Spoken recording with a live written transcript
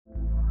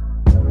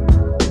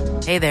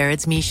Hey there,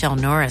 it's Michelle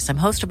Norris. I'm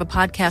host of a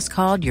podcast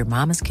called Your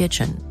Mama's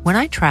Kitchen. When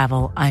I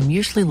travel, I'm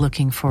usually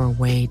looking for a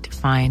way to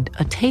find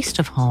a taste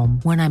of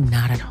home when I'm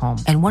not at home.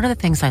 And one of the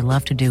things I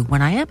love to do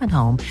when I am at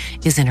home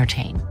is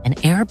entertain. And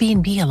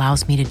Airbnb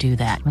allows me to do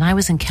that. When I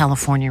was in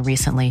California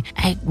recently,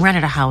 I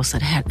rented a house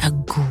that had a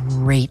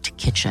great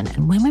kitchen.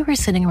 And when we were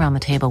sitting around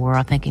the table, we were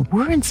all thinking,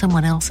 we're in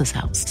someone else's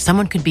house.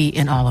 Someone could be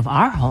in all of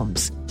our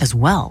homes as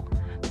well.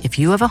 If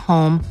you have a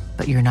home,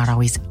 but you're not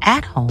always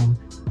at home,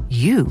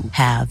 you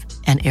have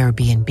an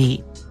Airbnb.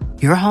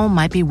 Your home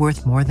might be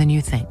worth more than you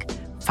think.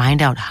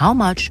 Find out how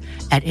much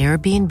at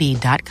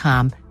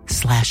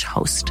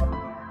airbnb.com/host.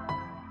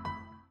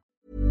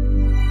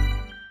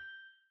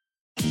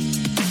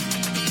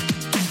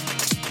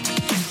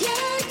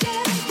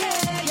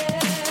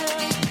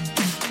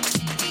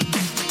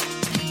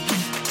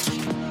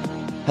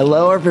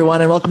 Hello,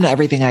 everyone, and welcome to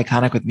Everything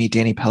Iconic with me,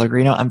 Danny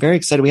Pellegrino. I'm very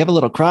excited. We have a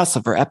little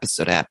crossover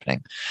episode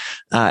happening.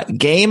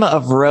 Game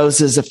of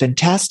Roses, a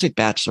fantastic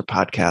Bachelor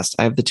podcast.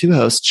 I have the two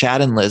hosts,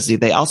 Chad and Lizzie.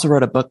 They also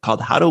wrote a book called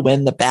How to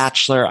Win the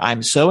Bachelor.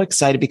 I'm so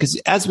excited because,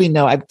 as we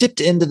know, I've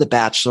dipped into the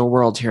Bachelor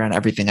world here on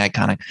Everything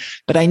Iconic,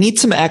 but I need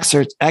some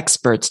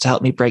experts to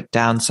help me break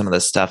down some of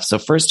this stuff. So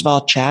first of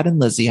all, Chad and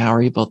Lizzie, how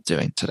are you both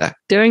doing today?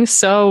 Doing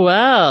so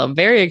well.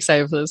 Very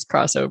excited for this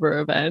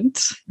crossover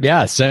event.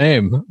 Yeah,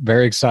 same.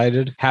 Very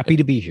excited. Happy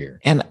to be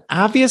here. And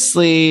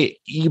obviously,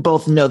 you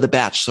both know the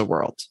Bachelor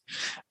world.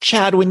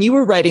 Chad, when you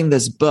were writing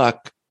this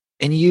book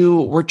and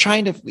you were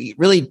trying to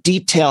really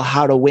detail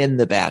how to win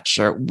the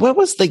Bachelor, what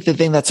was like the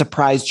thing that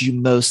surprised you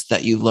most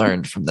that you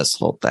learned from this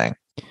whole thing?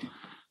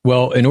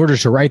 Well, in order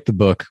to write the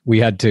book, we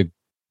had to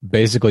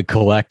basically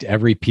collect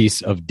every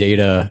piece of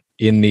data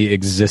in the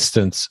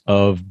existence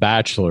of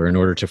Bachelor in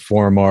order to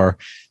form our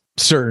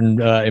certain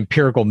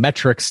empirical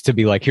metrics to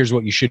be like, here's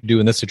what you should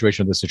do in this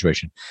situation, this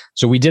situation.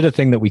 So we did a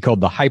thing that we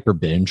called the hyper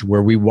binge,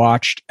 where we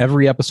watched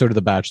every episode of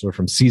The Bachelor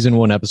from season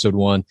 1, episode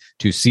 1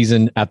 to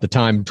season, at the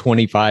time,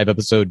 25,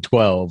 episode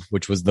 12,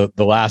 which was the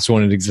last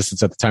one in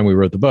existence at the time we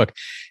wrote the book.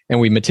 And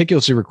we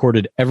meticulously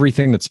recorded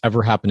everything that's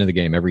ever happened in the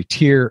game, every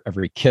tear,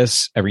 every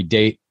kiss, every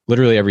date,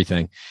 literally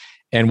everything.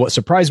 And what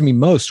surprised me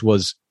most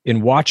was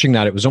in watching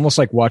that, it was almost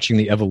like watching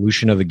the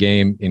evolution of the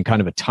game in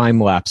kind of a time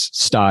lapse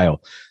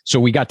style. So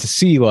we got to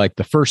see like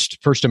the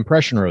first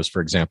impression rose,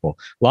 for example.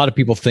 A lot of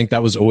people think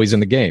that was always in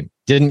the game.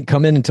 Didn't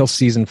come in until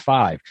season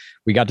 5.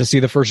 We got to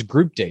see the first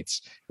group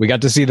dates. We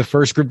got to see the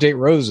first group date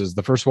roses,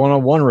 the first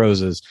one-on-one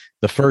roses,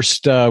 the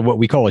first, what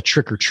we call a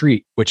trick or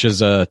treat, which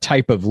is a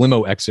type of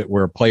limo exit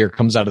where a player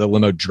comes out of the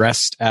limo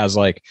dressed as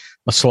like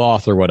a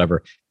sloth or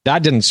whatever.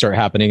 That didn't start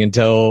happening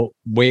until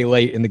way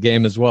late in the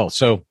game as well.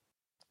 So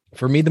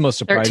for me, the most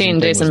surprising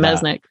 13, Jason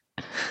Mesnick.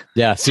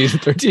 Yeah, season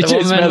 13, the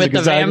Jason woman Mesnick, with the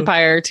exactly.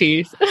 vampire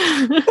teeth.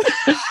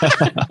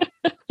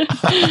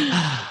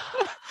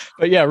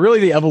 But yeah, really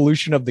the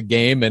evolution of the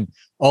game and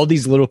all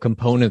these little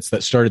components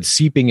that started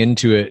seeping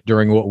into it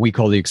during what we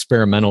call the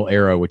experimental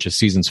era, which is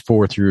seasons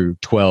 4 through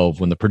 12,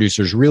 when the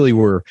producers really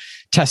were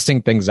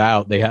testing things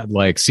out. They had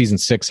like season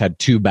 6 had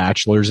 2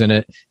 bachelors in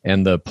it,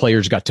 and the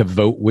players got to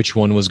vote which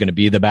one was going to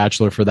be the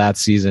bachelor for that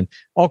season.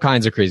 All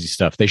kinds of crazy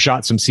stuff. They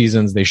shot some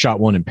seasons. They shot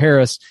one in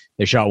Paris.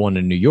 They shot one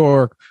in New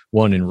York,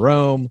 one in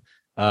Rome.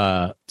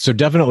 So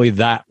definitely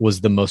that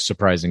was the most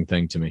surprising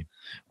thing to me.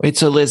 Wait,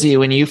 so Lizzie,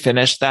 when you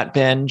finished that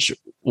binge,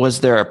 was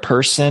there a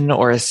person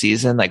or a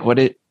season? Like, what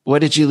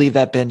did you leave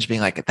that binge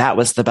being like, that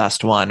was the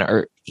best one,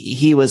 or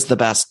he was the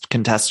best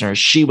contestant, or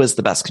she was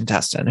the best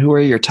contestant? Who are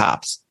your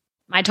tops?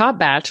 My top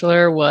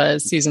bachelor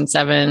was season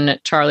 7,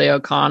 Charlie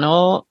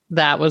O'Connell.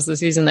 That was the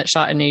season that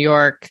shot in New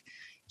York.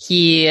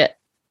 He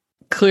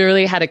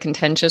clearly had a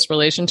contentious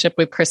relationship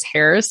with Chris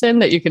Harrison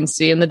that you can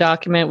see in the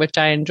document, which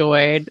I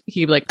enjoyed.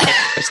 He like picked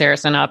Chris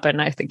Harrison up,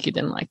 and I think he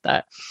didn't like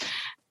that.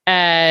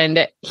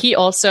 And he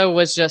also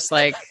was just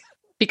like,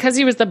 because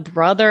he was the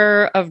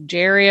brother of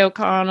Jerry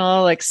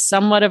O'Connell, like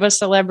somewhat of a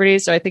celebrity.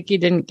 So I think he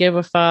didn't give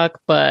a fuck.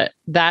 But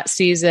that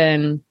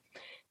season,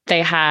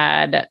 they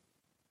had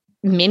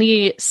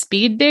mini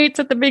speed dates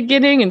at the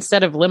beginning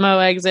instead of limo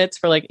exits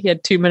for like, he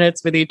had 2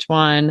 minutes with each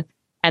one.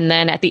 And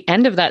then at the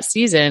end of that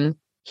season,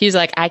 he's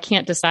like, I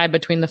can't decide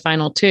between the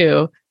final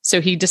 2.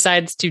 So he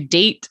decides to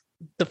date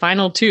the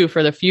final 2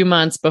 for the few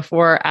months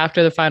before,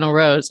 after the final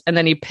rose. And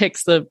then he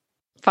picks the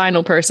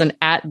final person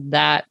at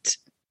that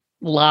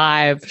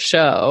live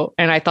show.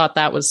 And I thought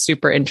that was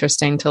super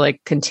interesting to like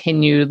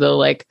continue the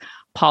like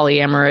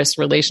polyamorous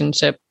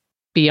relationship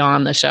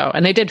beyond the show.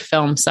 And they did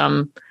film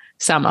some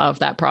of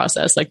that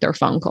process, like their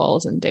phone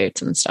calls and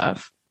dates and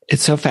stuff.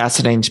 It's so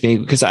fascinating to me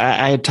because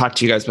I had talked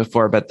to you guys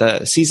before, but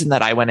the season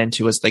that I went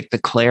into was like the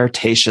Claire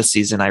Tayshia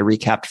season I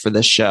recapped for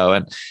this show.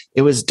 And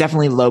it was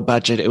definitely low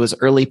budget. It was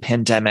early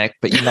pandemic,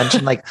 but you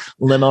mentioned like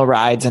limo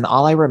rides. And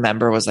all I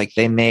remember was like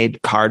they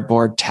made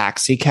cardboard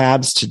taxi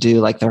cabs to do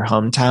like their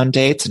hometown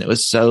dates. And it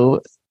was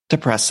so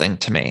depressing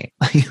to me.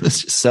 It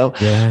was just so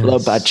low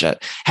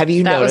budget. Have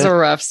you noticed? That was a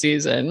rough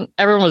season.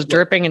 Everyone was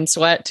dripping in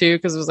sweat too,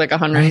 because it was like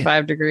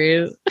 105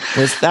 degrees.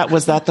 Was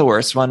that the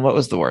worst one? What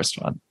was the worst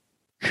one?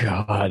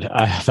 God,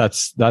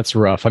 that's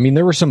rough. I mean,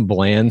 there were some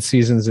bland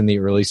seasons in the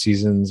early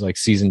seasons, like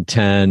season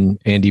 10.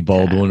 Andy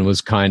Baldwin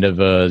was kind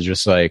of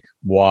just like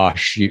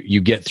wash. You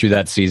get through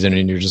that season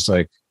and you're just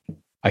like,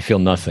 I feel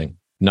nothing.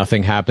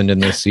 Nothing happened in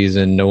this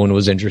season. No one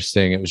was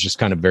interesting. It was just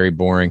kind of very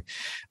boring.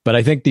 But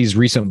I think these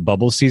recent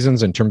bubble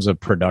seasons in terms of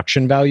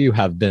production value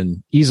have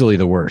been easily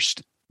the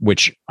worst,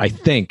 which I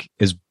think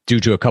is due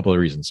to a couple of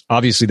reasons.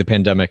 Obviously, the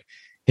pandemic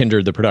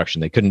hindered the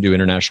production. They couldn't do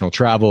international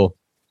travel.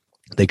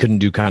 They couldn't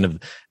do kind of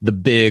the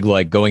big,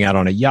 like going out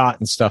on a yacht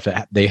and stuff.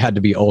 They had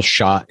to be all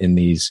shot in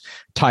these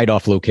tied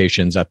off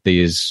locations at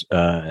these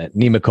at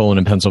Nemacolin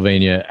in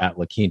Pennsylvania, at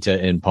La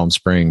Quinta in Palm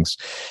Springs.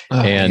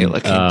 And La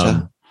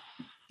Quinta.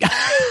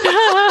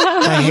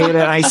 I hate it.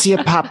 I see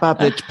it pop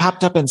up. It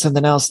popped up in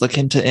something else, La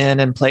Quinta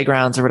Inn and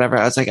Playgrounds or whatever.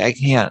 I was like, I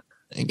can't.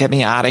 Get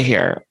me out of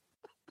here.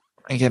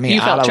 Get me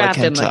out of La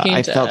Quinta.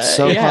 I felt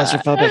so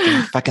claustrophobic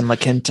in fucking La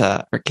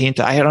Quinta or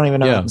Quinta. I don't even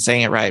know if I'm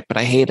saying it right, but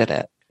I hated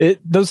it.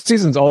 Those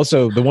seasons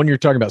also, the one you're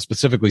talking about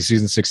specifically,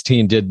 season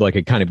 16, did like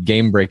a kind of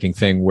game-breaking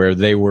thing where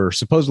they were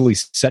supposedly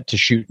set to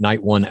shoot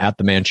night one at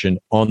the mansion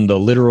on the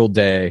literal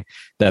day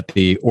that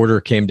the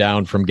order came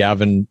down from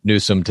Gavin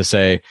Newsom to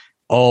say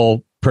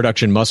all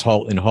production must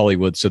halt in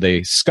Hollywood. So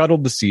they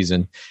scuttled the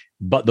season,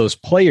 but those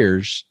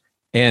players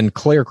and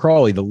Claire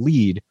Crawley, the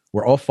lead,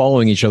 were all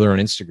following each other on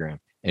Instagram.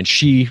 And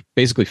she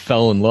basically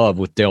fell in love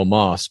with Dale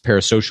Moss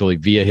parasocially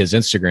via his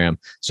Instagram.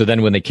 So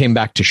then when they came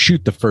back to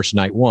shoot the first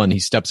night one, he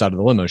steps out of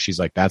the limo. She's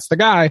like, that's the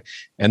guy.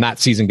 And that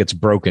season gets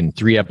broken.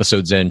 3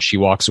 episodes in, she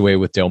walks away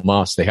with Dale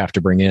Moss. They have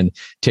to bring in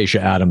Tayshia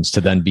Adams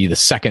to then be the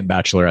second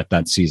Bachelorette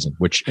that season,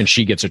 and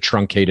she gets a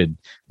truncated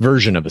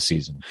version of a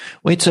season.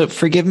 Wait, so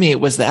forgive me,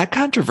 was that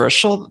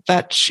controversial?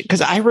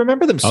 Because I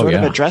remember them sort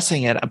of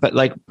addressing it, but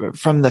like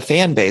from the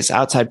fan base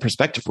outside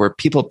perspective, were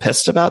people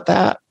pissed about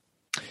that?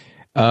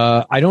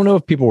 I don't know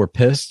if people were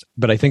pissed,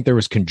 but I think there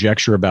was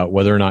conjecture about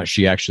whether or not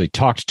she actually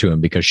talked to him,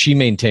 because she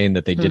maintained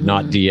that they did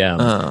not DM.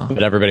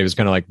 But everybody was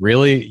kind of like,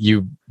 really?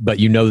 But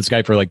you know this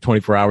guy for like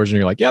 24 hours and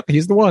you're like, yep,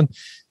 he's the one.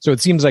 So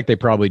it seems like they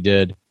probably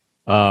did.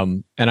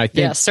 And I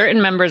think certain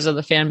members of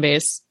the fan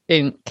base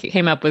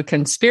came up with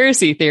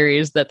conspiracy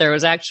theories that there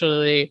was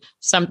actually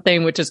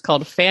something which is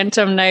called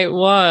Phantom Night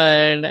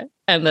One,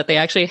 and that they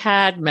actually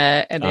had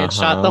met and they had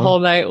shot the whole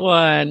night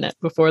one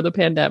before the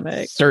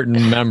pandemic.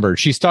 Certain members.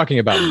 She's talking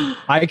about,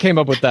 I came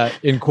up with that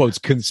in quotes,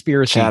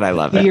 conspiracy Chad, I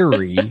love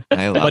theory, it.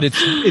 But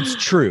it's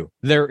true.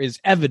 There is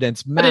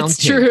evidence mounting.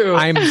 It's true.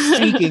 I'm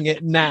seeking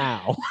it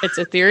now. It's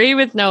a theory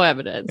with no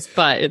evidence,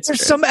 but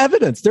there's some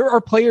evidence. There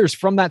are players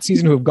from that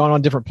season who have gone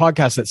on different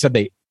podcasts that said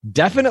they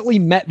definitely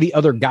met the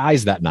other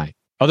guys that night.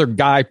 Other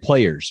guy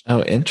players.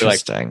 Oh,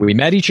 interesting. Like, we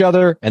met each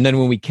other. And then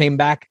when we came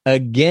back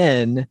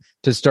again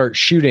to start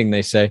shooting,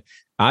 they say,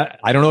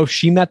 I don't know if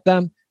she met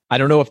them. I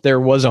don't know if there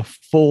was a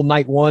full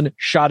night one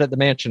shot at the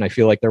mansion. I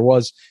feel like there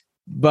was,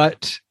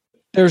 but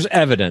there's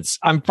evidence.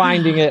 I'm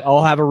finding it.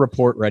 I'll have a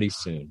report ready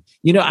soon.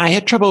 You know, I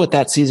had trouble with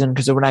that season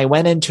because when I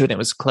went into it, it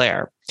was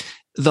Claire.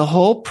 The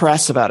whole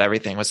press about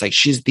everything was like,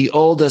 she's the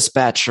oldest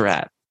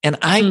Bachelorette. And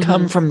I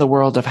come from the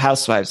world of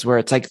Housewives where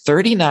it's like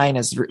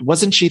 39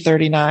 wasn't she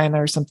 39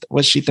 or something?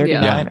 Was she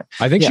 39? Yeah.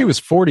 I think she was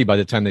 40 by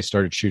the time they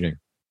started shooting.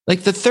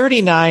 Like the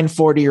 39,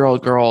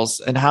 40-year-old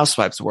girls in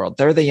Housewives world,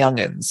 they're the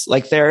youngins.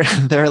 Like they're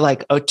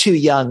like, oh, too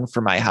young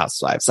for my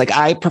Housewives. Like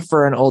I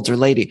prefer an older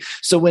lady.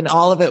 So when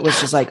all of it was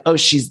just like, oh,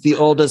 she's the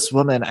oldest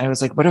woman, I was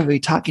like, what are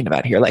we talking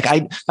about here? Like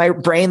my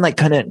brain like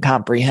couldn't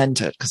comprehend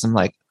it because I'm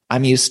like,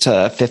 I'm used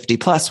to a 50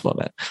 plus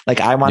woman. Like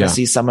I want to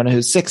see someone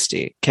who's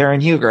 60. Karen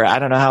Huger, I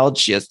don't know how old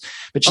she is,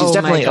 but she's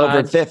definitely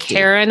over 50.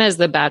 Karen as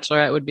the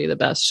Bachelorette would be the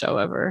best show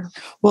ever.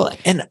 Well,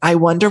 and I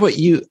wonder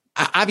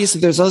obviously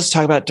there's all this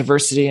talk about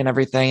diversity and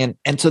everything.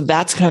 And so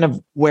that's kind of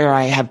where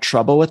I have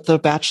trouble with the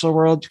Bachelor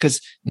world,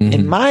 because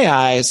in my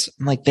eyes,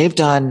 I'm like, they've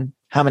done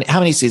how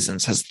many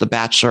seasons has the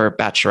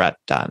Bachelorette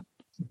done?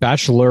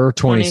 Bachelor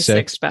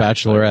 26,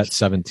 Bachelorette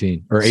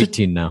 17 or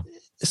 18 now.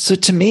 So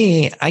to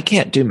me, I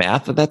can't do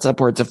math, but that's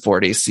upwards of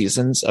 40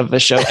 seasons of a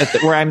show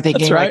where I'm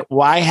thinking, like,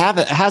 why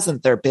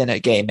hasn't there been a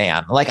gay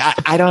man? Like,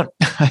 I don't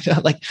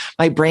like,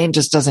 my brain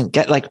just doesn't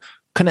get, like,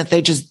 couldn't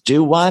they just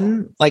do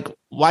one? Like,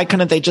 why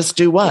couldn't they just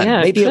do one?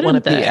 Yeah, maybe it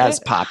wouldn't be as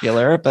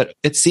popular, but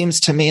it seems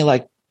to me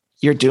like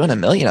you're doing a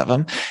million of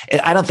them.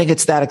 I don't think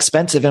it's that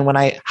expensive. And when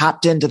I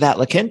hopped into that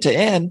La Quinta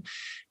Inn,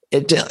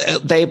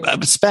 they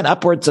spent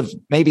upwards of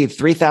maybe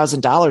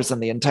 $3,000 on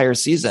the entire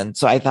season.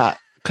 So I thought,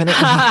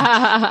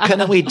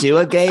 couldn't we do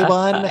a gay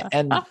one?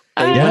 And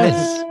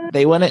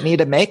they wouldn't need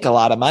to make a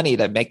lot of money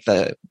to make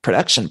the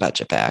production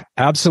budget back.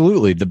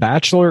 Absolutely. The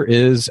Bachelor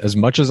is, as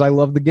much as I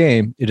love the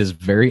game, it is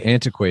very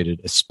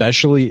antiquated,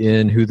 especially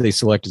in who they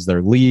select as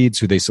their leads,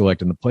 who they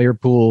select in the player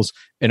pools,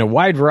 and a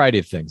wide variety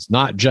of things,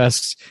 not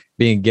just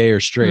being gay or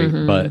straight,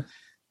 but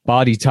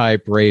body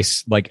type,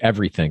 race, like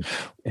everything.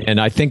 And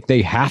I think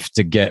they have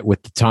to get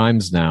with the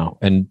times now.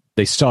 And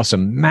they saw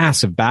some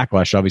massive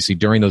backlash, obviously,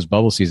 during those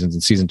bubble seasons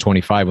in season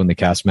 25 when they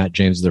cast Matt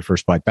James as their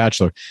first Black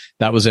Bachelor.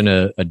 That was in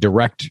a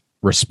direct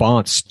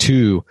response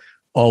to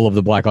all of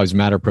the Black Lives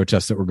Matter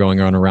protests that were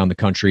going on around the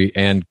country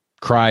and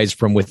cries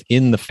from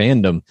within the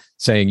fandom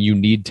saying you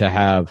need to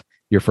have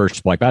your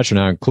first Black Bachelor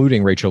now,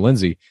 including Rachel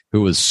Lindsay,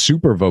 who was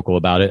super vocal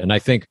about it. And I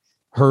think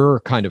her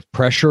kind of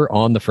pressure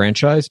on the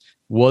franchise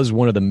was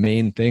one of the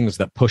main things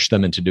that pushed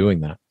them into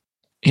doing that.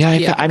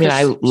 Yeah, I mean,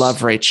 I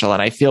love Rachel,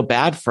 and I feel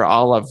bad for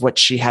all of what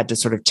she had to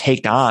sort of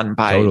take on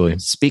by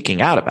speaking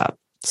out about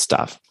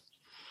stuff.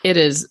 It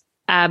is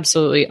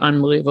absolutely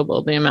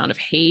unbelievable the amount of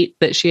hate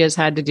that she has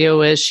had to deal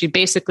with. She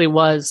basically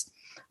was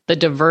the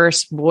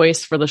diverse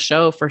voice for the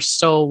show for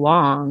so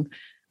long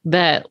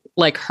that,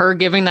 like, her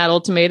giving that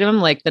ultimatum,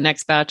 like the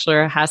next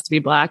Bachelor has to be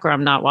Black or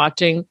I'm not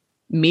watching,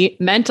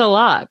 meant a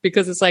lot,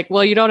 because it's like,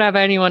 well, you don't have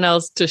anyone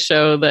else to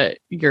show that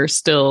you're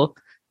still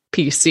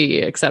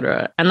PC,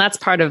 etc. And that's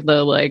part of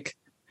the, like,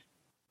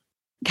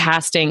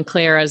 casting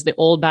Claire as the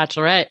old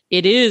Bachelorette.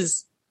 It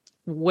is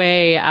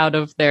way out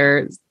of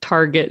their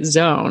target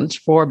zone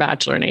for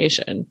Bachelor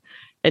Nation.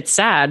 It's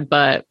sad,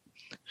 but,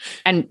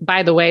 and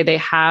by the way, they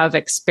have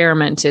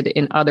experimented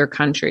in other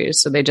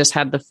countries. So they just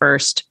had the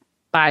first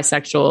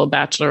bisexual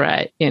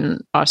Bachelorette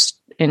in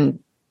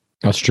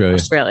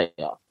Australia.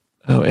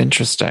 Oh,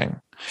 interesting.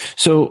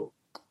 So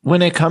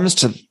when it comes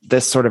to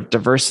this sort of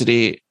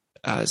diversity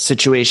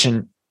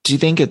situation, do you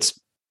think is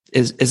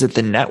it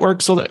the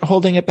network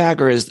holding it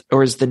back, or is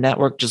the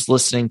network just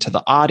listening to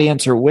the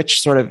audience, or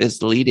which sort of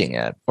is leading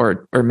it,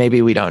 or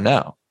maybe we don't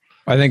know?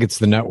 I think it's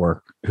the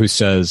network who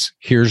says,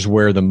 here's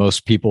where the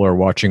most people are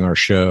watching our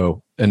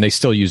show. And they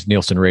still use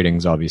Nielsen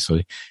ratings,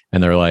 obviously.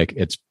 And they're like,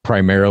 it's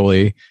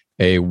primarily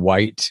a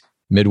white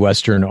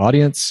Midwestern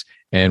audience.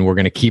 And we're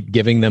going to keep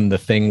giving them the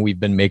thing we've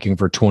been making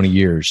for 20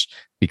 years.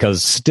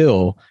 Because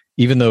still,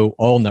 even though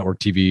all network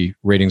TV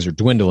ratings are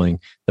dwindling,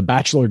 The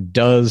Bachelor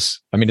does,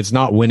 I mean, it's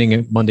not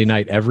winning Monday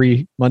night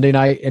every Monday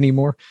night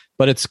anymore,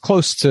 but it's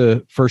close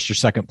to first or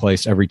second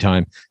place every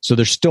time. So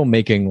they're still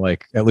making,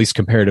 like, at least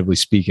comparatively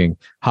speaking,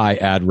 high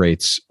ad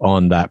rates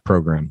on that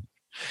program.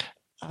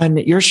 On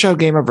your show,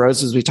 Game of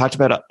Roses, we talked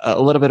about a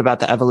little bit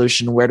about the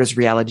evolution. Where does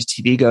reality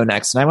TV go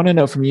next? And I want to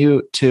know from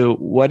you too,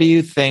 what do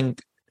you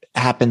think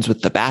happens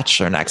with The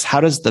Bachelor next?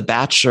 How does the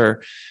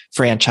Bachelor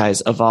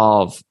franchise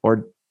evolve,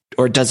 or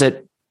does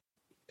it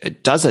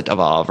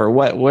evolve, or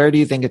where do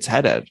you think it's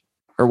headed,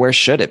 or where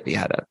should it be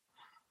headed?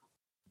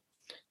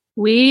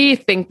 We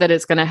think that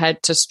it's going to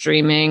head to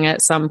streaming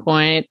at some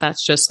point.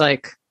 That's just,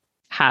 like,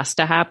 has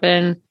to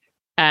happen.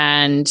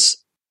 And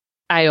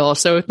I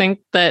also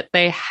think that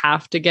they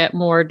have to get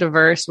more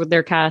diverse with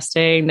their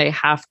casting. They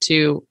have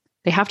to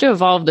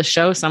evolve the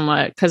show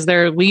somewhat, because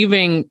they're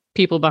leaving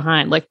people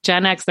behind. Like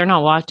Gen X, they're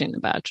not watching The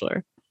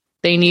Bachelor.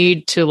 They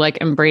need to, like,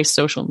 embrace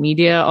social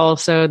media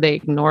also. They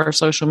ignore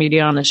social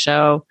media on the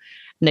show.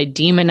 And they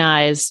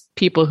demonize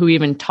people who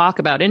even talk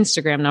about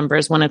Instagram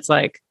numbers, when it's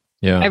like,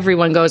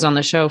 everyone goes on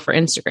the show for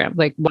Instagram.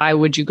 Like, why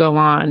would you go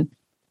on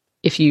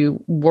if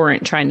you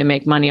weren't trying to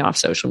make money off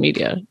social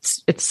media?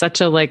 It's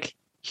such a, like,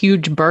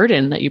 huge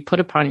burden that you put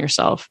upon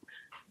yourself.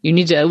 You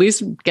need to at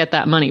least get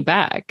that money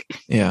back.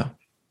 Yeah.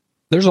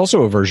 There's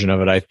also a version of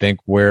it, I think,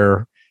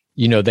 where,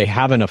 you know, they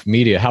have enough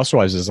media.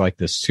 Housewives is like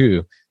this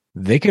too.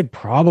 They could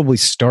probably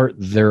start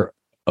their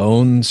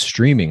own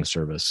streaming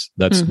service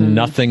that's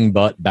nothing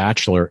but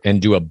Bachelor,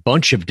 and do a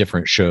bunch of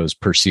different shows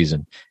per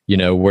season, you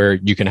know, where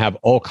you can have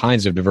all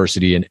kinds of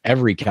diversity in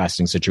every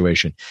casting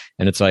situation.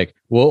 And it's like,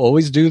 we'll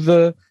always do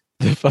the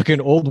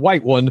fucking old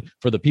white one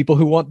for the people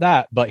who want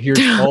that, but here's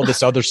all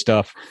this other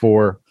stuff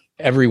for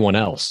everyone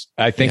else.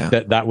 I think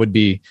that would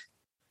be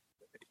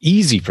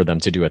easy for them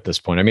to do at this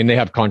point. I mean, they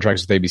have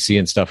contracts with ABC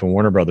and stuff and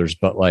Warner Brothers,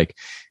 but, like,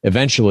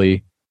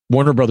 eventually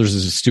Warner Brothers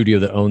is a studio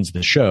that owns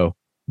the show.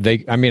 I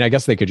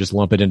guess they could just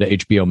lump it into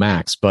HBO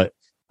Max, but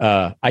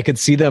I could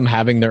see them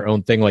having their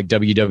own thing, like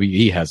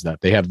WWE has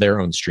that. They have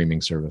their own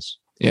streaming service.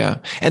 Yeah.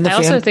 And I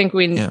also think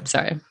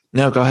sorry.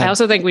 No, go ahead. I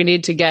also think we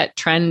need to get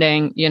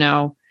trending, you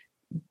know,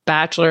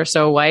 Bachelor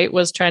So White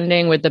was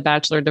trending with the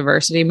Bachelor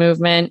diversity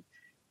movement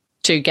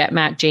to get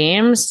Matt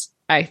James.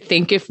 I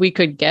think if we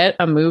could get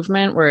a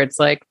movement where it's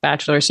like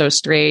Bachelor So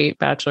Straight,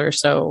 Bachelor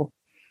So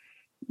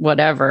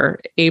whatever,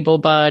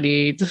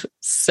 able-bodied,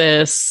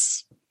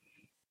 cis,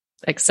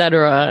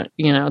 etc.,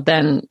 you know,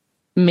 then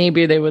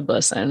maybe they would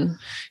listen.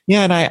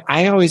 Yeah. And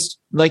I always,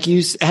 like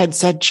you had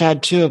said,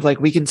 Chad, too, of like,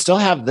 we can still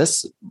have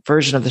this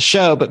version of the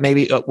show, but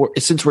maybe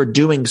since we're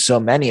doing so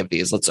many of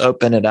these, let's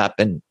open it up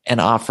and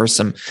offer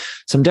some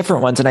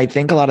different ones. And I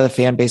think a lot of the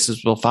fan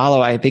bases will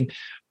follow. I think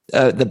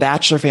the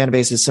Bachelor fan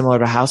base is similar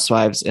to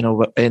Housewives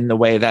in the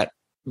way that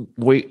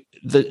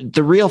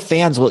the real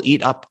fans will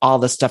eat up all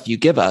the stuff you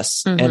give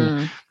us.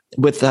 And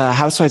with the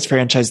Housewives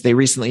franchise, they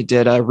recently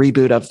did a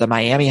reboot of the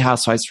Miami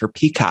Housewives for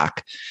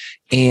Peacock.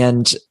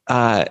 And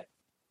I've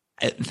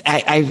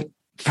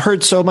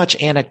heard so much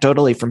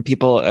anecdotally from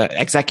people,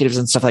 executives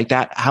and stuff like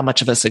that, how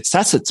much of a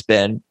success it's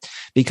been,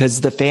 because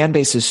the fan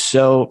base is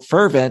so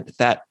fervent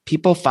that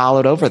people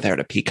followed over there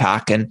to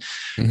Peacock. And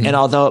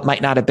although it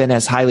might not have been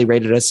as highly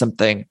rated as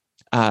something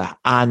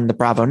on the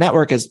Bravo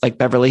network as like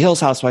Beverly Hills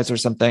Housewives or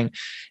something,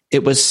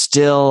 it was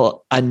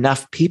still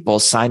enough people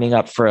signing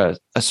up for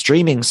a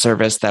streaming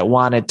service that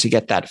wanted to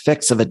get that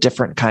fix of a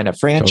different kind of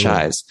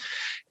franchise. Totally.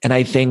 And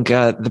I think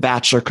The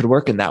Bachelor could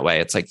work in that way.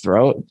 It's like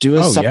do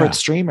a separate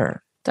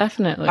streamer.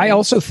 Definitely. I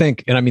also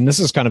think, and I mean, this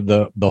is kind of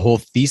the whole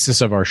thesis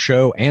of our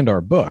show and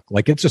our book.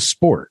 Like, it's a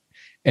sport.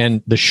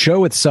 And the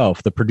show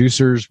itself, the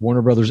producers,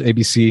 Warner Brothers,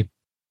 ABC,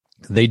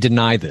 they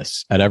deny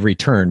this at every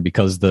turn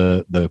because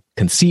the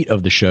conceit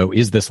of the show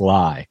is this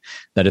lie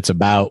that it's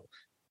about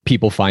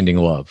people finding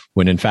love,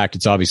 when in fact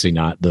it's obviously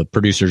not. The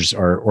producers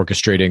are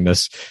orchestrating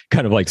this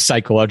kind of like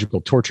psychological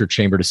torture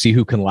chamber to see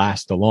who can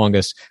last the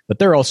longest, but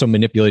they're also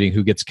manipulating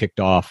who gets kicked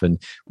off. And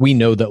we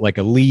know that like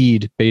a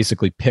lead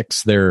basically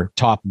picks their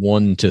top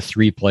 1 to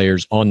 3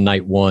 players on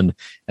night 1,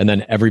 and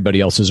then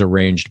everybody else is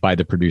arranged by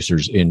the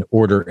producers in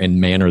order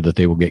and manner that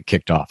they will get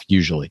kicked off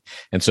usually.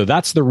 And so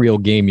that's the real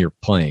game you're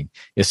playing,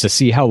 is to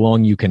see how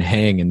long you can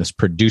hang in this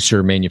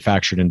producer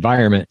manufactured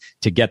environment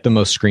to get the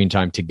most screen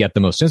time, to get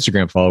the most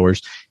Instagram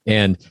followers.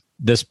 And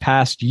this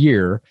past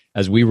year,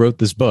 as we wrote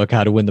this book,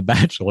 How to Win the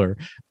Bachelor,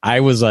 I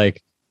was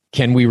like,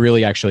 can we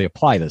really actually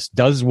apply this?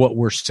 Does what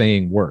we're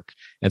saying work?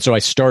 And so I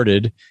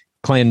started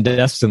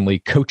clandestinely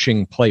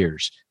coaching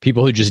players,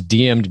 people who just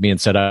DM'd me and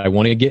said, I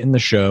want to get in the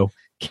show.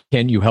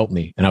 Can you help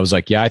me? And I was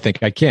like, yeah, I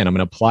think I can. I'm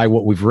going to apply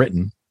what we've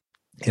written.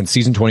 And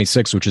season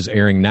 26, which is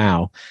airing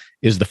now,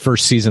 is the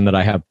first season that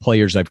I have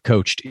players I've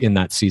coached in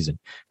that season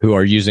who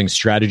are using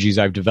strategies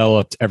I've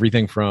developed,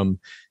 everything from,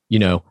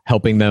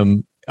 helping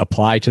them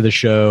apply to the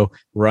show,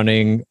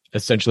 running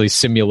essentially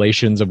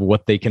simulations of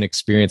what they can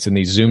experience in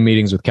these Zoom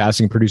meetings with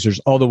casting producers,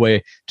 all the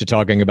way to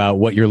talking about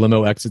what your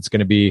limo exit's going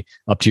to be,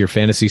 up to your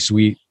fantasy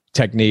suite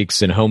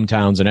techniques and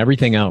hometowns and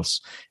everything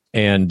else.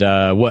 And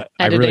what editing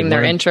I really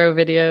their intro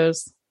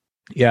videos.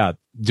 Yeah,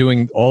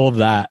 doing all of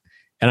that.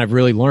 And I've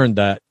really learned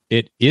that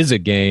it is a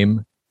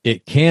game.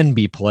 It can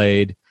be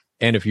played.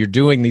 And if you're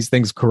doing these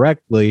things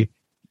correctly,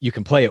 you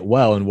can play it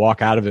well and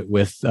walk out of it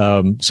with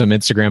some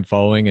Instagram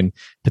following and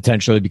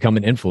potentially become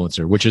an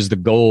influencer, which is the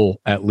goal,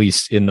 at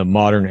least in the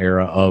modern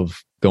era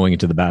of going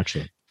into The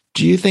Bachelor.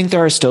 Do you think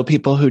there are still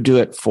people who do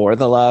it for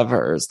the love,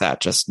 or is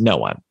that just no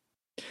one?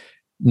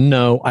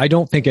 No, I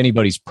don't think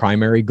anybody's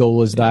primary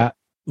goal is that.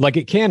 Like,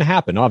 it can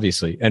happen,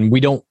 obviously. And we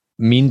don't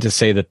mean to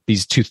say that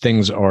these two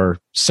things are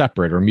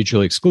separate or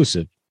mutually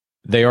exclusive.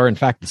 They are, in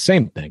fact, the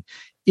same thing.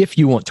 If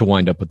you want to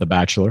wind up with the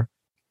Bachelor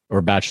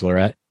or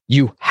Bachelorette,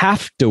 you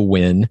have to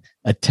win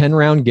a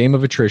 10-round game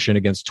of attrition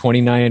against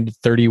 29,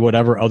 30,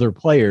 whatever other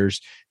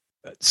players,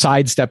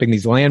 sidestepping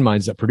these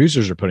landmines that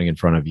producers are putting in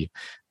front of you.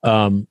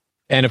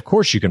 And of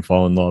course you can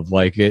fall in love.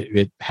 Like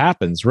it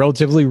happens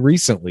relatively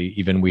recently.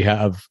 Even we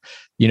have,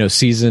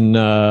 season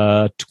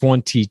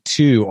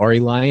 22, Ari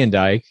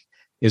Lyondike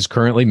is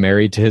currently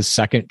married to his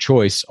second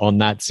choice on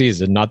that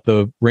season, not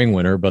the ring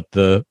winner, but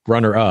the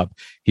runner up.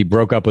 He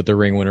broke up with the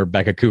ring winner,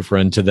 Becca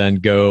Kufrin, to then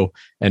go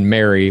and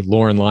marry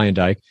Lauren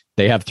Lyondike.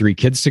 They have 3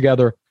 kids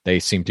together. They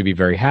seem to be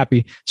very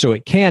happy. So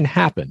it can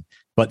happen,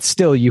 but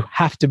still you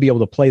have to be able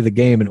to play the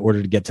game in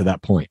order to get to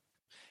that point.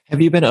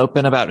 Have you been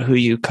open about who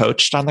you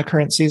coached on the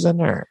current season,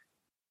 or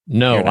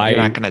no? You're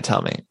not going to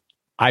tell me.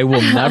 I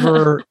will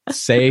never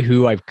say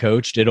who I've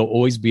coached. It'll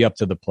always be up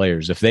to the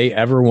players. If they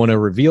ever want to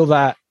reveal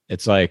that,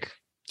 it's like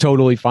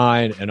totally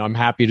fine. And I'm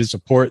happy to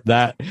support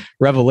that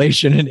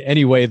revelation in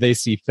any way they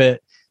see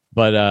fit.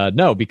 But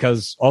no,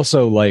 because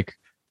also like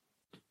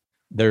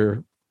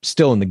they're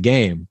still in the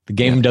game. The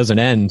game doesn't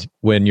end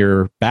when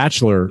your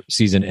Bachelor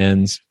season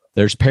ends.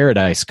 There's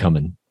paradise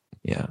coming.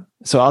 Yeah.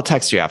 So I'll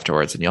text you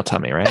afterwards and you'll tell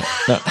me, right?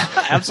 No.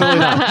 Absolutely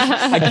not.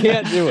 I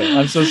can't do it.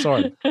 I'm so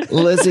sorry.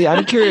 Lizzie,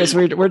 I'm curious.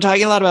 We're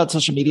talking a lot about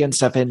social media and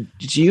stuff. And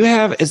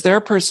is there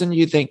a person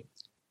you think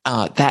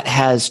that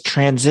has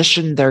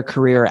transitioned their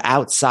career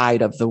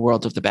outside of the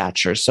world of The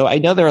Bachelor? So I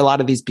know there are a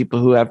lot of these people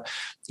who have,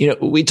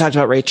 we talked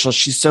about Rachel.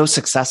 She's so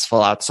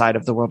successful outside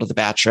of the world of The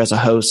Bachelor as a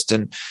host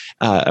and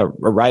a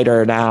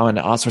writer now and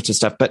all sorts of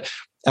stuff. But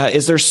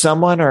is there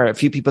someone or a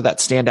few people that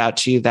stand out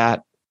to you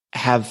that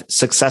have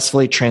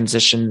successfully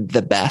transitioned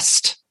the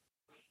best?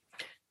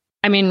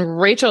 I mean,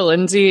 Rachel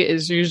Lindsay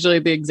is usually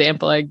the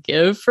example I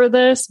give for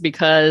this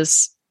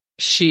because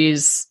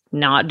she's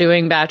not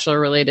doing Bachelor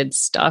related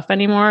stuff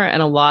anymore.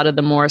 And a lot of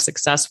the more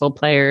successful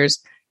players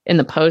in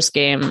the post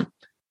game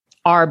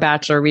are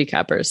Bachelor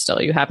recappers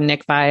still. You have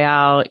Nick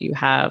Viall, you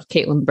have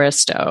Kaitlyn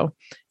Bristowe.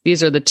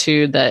 These are the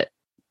two that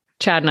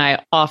Chad and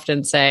I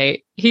often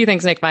say. He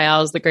thinks Nick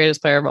Viall is the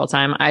greatest player of all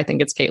time. I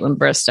think it's Kaitlyn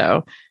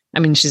Bristowe. I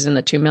mean, she's in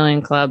the 2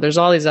 million club. There's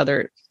all these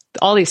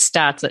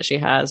stats that she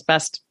has.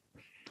 Best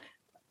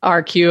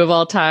RQ of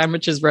all time,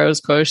 which is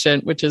rose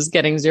quotient, which is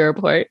getting 0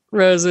 point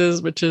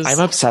roses, which is I'm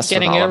obsessed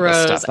getting with all a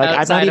rose of this stuff.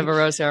 outside of a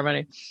rose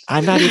ceremony.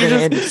 I'm not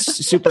even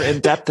super in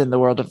depth in the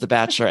world of The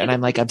Bachelor, and I'm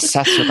like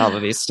obsessed with all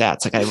of these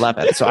stats. Like I love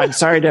it. So I'm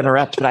sorry to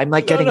interrupt, but I'm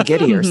like getting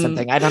giddy or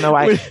something. I don't know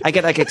why I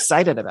get like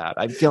excited about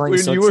it. I'm feeling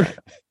so excited.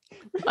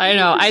 I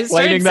know. I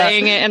started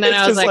saying it, and then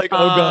I was like,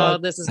 "Oh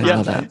God, this is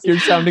nonsense." You're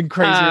sounding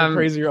crazier and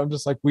crazier. I'm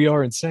just like, we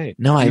are insane.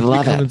 No, I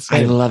love it.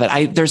 Insane. I love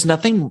it. There's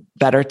nothing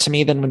better to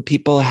me than when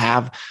people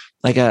have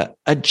like a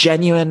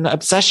genuine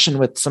obsession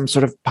with some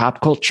sort of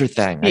pop culture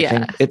thing. I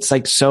think it's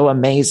like so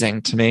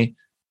amazing to me.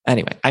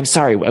 Anyway, I'm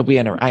sorry.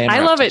 I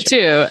love it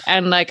too.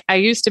 And like, I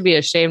used to be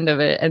ashamed of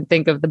it and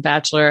think of The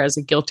Bachelor as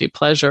a guilty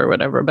pleasure or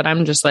whatever, but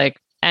I'm just like,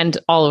 and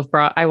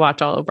I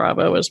watch all of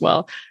Bravo as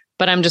well,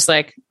 but I'm just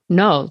like,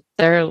 no,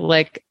 they're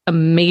like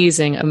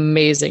amazing,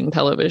 amazing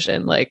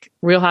television. Like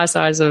Real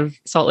Housewives of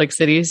Salt Lake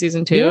City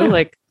season 2.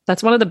 Like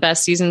that's one of the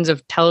best seasons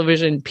of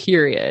television,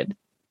 period.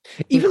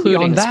 Even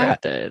beyond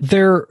that,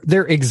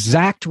 they're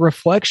exact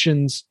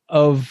reflections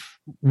of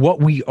what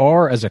we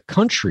are as a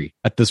country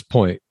at this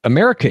point.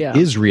 America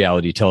is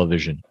reality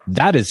television.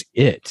 That is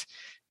it.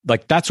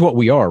 Like that's what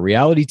we are,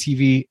 reality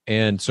TV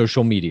and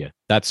social media.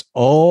 That's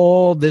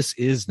all this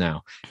is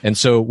now. And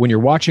so when you're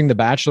watching The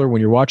Bachelor,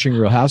 when you're watching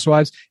Real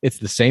Housewives, it's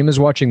the same as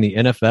watching the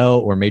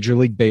NFL or Major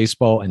League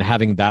Baseball and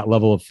having that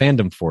level of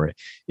fandom for it.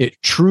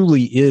 It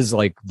truly is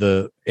like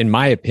in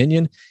my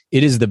opinion,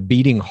 it is the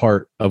beating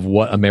heart of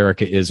what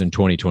America is in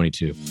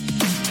 2022.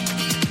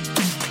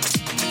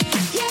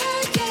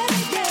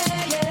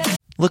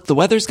 Look, the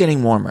weather's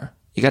getting warmer.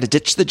 You got to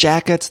ditch the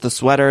jackets, the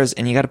sweaters,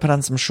 and you got to put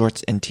on some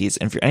shorts and tees.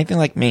 And if you're anything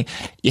like me,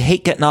 you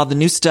hate getting all the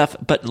new stuff.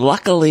 But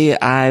luckily,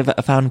 I've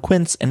found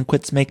Quince, and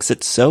Quince makes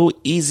it so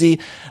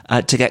easy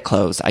to get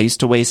clothes. I used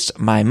to waste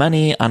my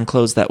money on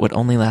clothes that would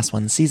only last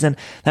one season.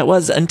 That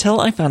was until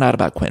I found out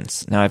about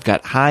Quince. Now I've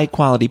got high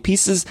quality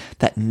pieces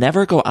that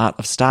never go out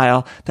of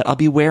style that I'll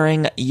be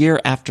wearing year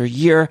after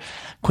year.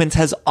 Quince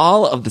has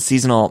all of the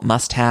seasonal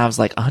must-haves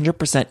like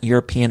 100%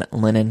 European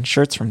linen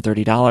shirts from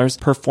 $30,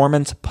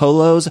 performance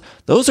polos.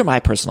 Those are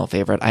my personal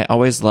favorite. I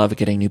always love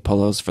getting new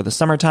polos for the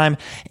summertime,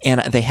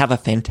 and they have a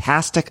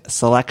fantastic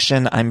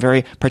selection. I'm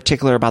very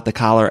particular about the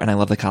collar, and I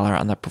love the collar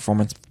on the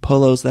performance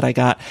polos that I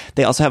got.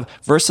 They also have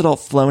versatile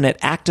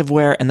flow-knit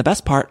activewear, and the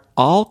best part,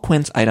 all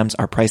Quince items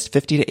are priced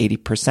 50 to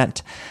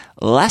 80%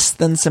 less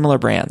than similar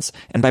brands.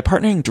 And by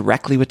partnering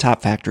directly with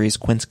top factories,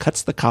 Quince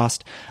cuts the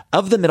cost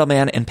of the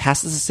middleman and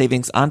passes the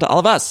savings on to all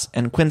of us.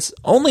 And Quince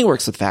only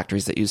works with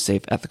factories that use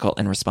safe, ethical,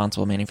 and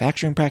responsible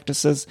manufacturing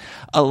practices,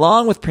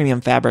 along with premium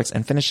fabrics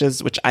and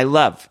finishes, which I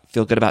love.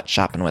 Feel good about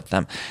shopping with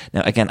them.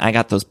 Now, again, I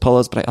got those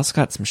polos, but I also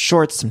got some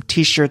shorts, some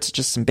t-shirts,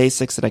 just some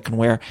basics that I can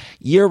wear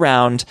year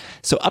round.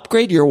 So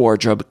upgrade your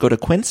wardrobe. Go to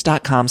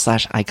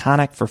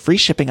quince.com/iconic for free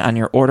shipping on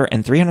your order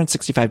and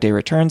 365-day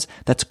returns.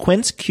 That's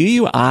Quince,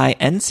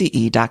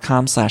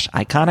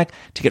 QUINCE.com/iconic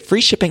to get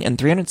free shipping and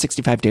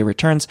 365-day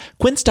returns.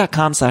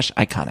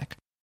 Quince.com/iconic.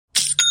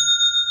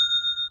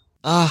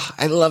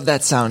 I love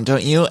that sound,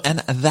 don't you? And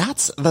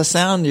that's the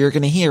sound you're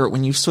going to hear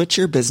when you switch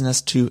your business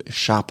to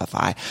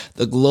Shopify,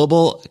 the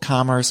global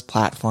commerce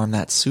platform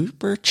that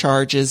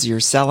supercharges your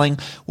selling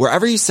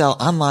wherever you sell,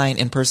 online,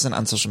 in person,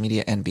 on social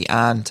media, and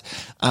beyond.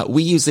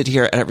 We use it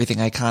here at Everything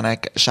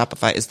Iconic.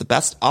 Shopify is the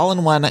best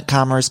all-in-one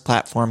commerce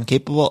platform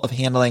capable of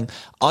handling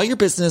all your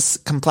business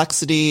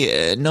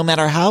complexity, no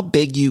matter how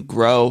big you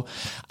grow.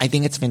 I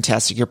think it's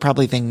fantastic. You're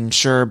probably thinking,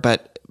 sure,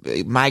 but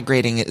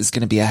migrating is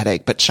going to be a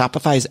headache, but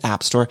Shopify's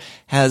App Store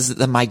has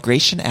the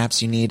migration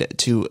apps you need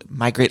to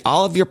migrate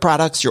all of your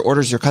products, your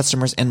orders, your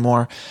customers, and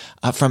more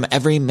from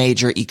every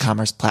major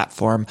e-commerce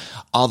platform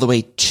all the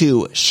way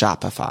to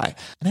Shopify.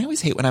 And I always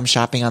hate when I'm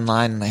shopping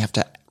online and I have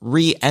to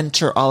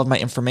re-enter all of my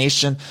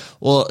information.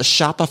 Well,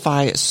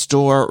 Shopify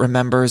store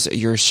remembers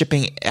your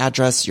shipping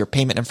address, your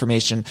payment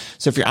information.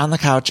 So if you're on the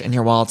couch and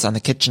your wallet's on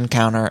the kitchen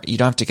counter, you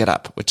don't have to get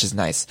up, which is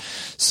nice.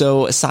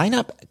 So sign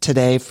up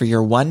today for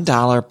your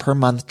 $1 per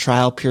month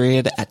trial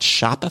period at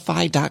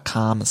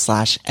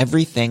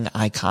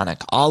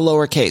shopify.com/everythingiconic, all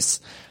lowercase.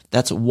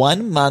 That's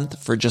 1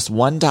 month for just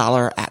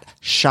 $1 at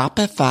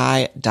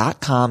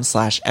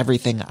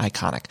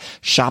shopify.com/everythingiconic.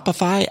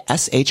 Shopify,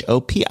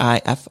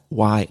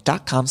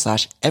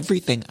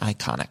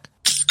 SHOPIFY.com/everythingiconic.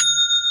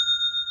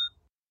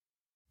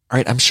 All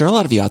right, I'm sure a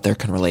lot of you out there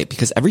can relate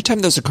because every time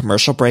there's a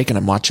commercial break and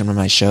I'm watching one of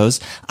my shows,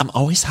 I'm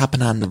always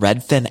hopping on the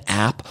Redfin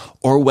app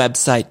or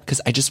website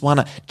because I just want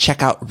to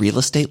check out real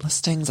estate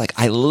listings. Like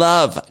I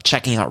love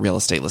checking out real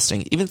estate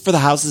listings, even for the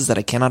houses that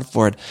I cannot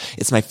afford.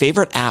 It's my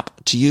favorite app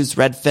to use,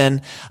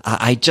 Redfin.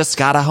 I just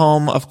got a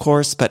home, of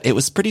course, but it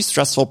was a pretty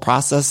stressful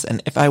process.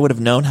 And if I would have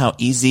known how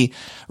easy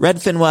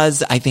Redfin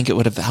was, I think it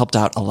would have helped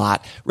out a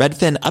lot.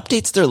 Redfin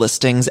updates their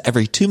listings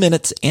every 2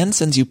 minutes and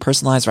sends you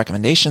personalized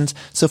recommendations.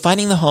 So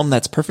finding the home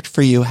that's perfect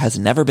for you has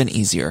never been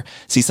easier.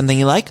 See something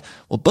you like?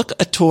 Well, book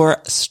a tour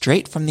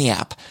straight from the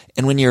app.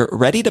 And when you're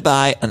ready to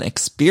buy, an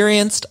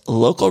experienced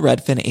local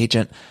Redfin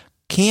agent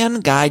can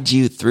guide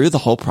you through the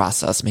whole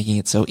process, making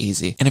it so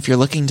easy. And if you're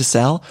looking to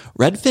sell,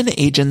 Redfin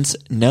agents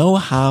know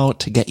how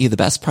to get you the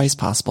best price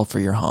possible for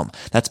your home.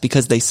 That's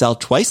because they sell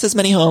twice as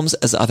many homes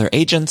as other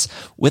agents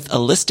with a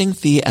listing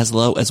fee as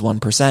low as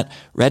 1%.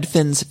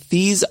 Redfin's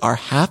fees are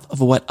half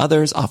of what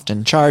others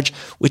often charge,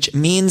 which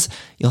means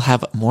you'll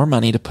have more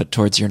money to put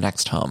towards your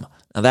next home.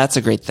 Now that's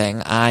a great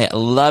thing. I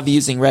love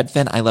using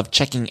Redfin. I love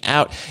checking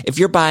out. If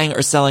you're buying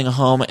or selling a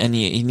home and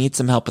you need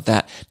some help with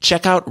that,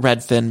 check out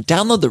Redfin.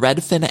 Download the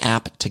Redfin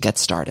app to get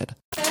started.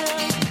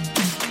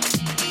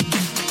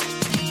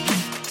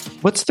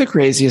 What's the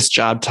craziest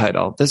job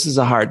title? This is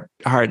a hard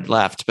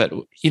left, but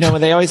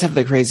they always have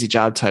the crazy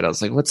job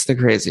titles. Like, what's the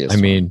craziest? I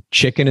mean,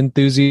 chicken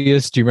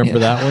enthusiast. Do you remember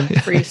that one?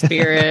 Free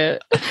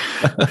Spirit.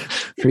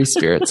 Free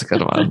Spirit's a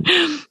good one.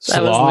 That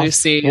Sloth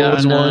was Lucy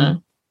was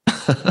one.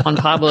 on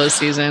Pablo's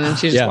season, and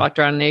she just walked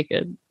around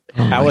naked.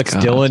 Oh Alex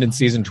Dillon in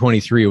season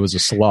 23 was a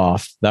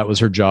sloth. That was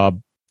her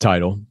job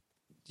title.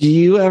 Do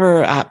you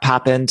ever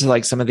pop into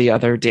like some of the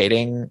other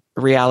dating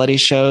reality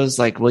shows?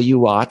 Like, will you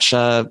watch,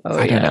 I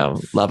don't know,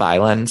 Love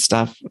Island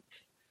stuff?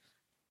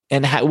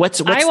 And what's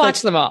I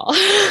watch them all.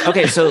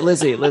 Okay, so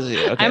Lizzie.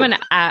 Okay. I'm an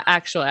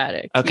actual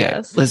addict. Okay,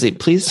 yes. Lizzie,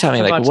 please tell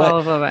me, like, what all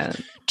of Love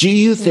Island. Do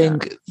you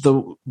think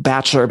the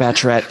Bachelor or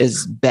Bachelorette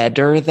is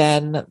better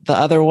than the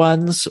other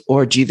ones,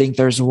 or do you think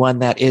there's one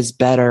that is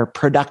better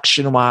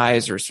production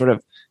wise or sort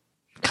of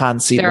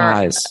conceit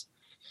wise?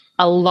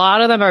 A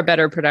lot of them are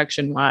better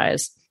production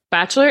wise.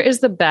 Bachelor is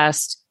the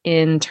best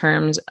in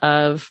terms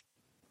of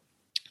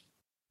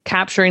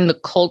capturing the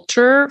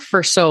culture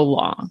for so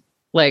long.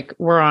 Like,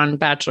 we're on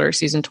Bachelor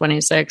season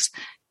 26.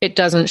 It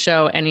doesn't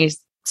show any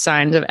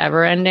signs of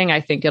ever ending.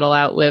 I think it'll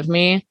outlive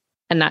me.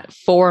 And that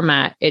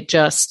format,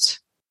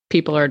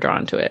 people are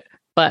drawn to it.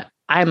 But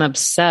I'm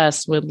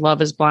obsessed with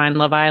Love is Blind,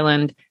 Love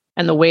Island,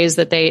 and the ways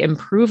that they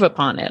improve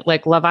upon it.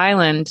 Like Love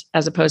Island,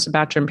 as opposed to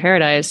Bachelor in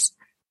Paradise,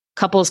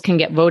 couples can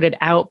get voted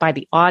out by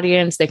the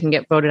audience. They can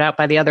get voted out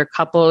by the other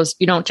couples.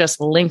 You don't just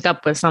link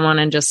up with someone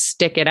and just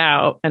stick it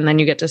out and then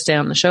you get to stay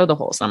on the show the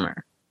whole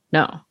summer.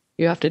 No,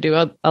 you have to do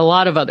a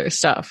lot of other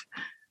stuff,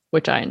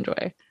 which I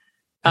enjoy.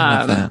 I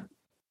love that.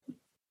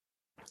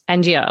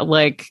 And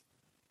like,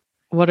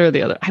 what are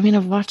the other? I mean,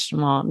 I've watched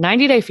them all.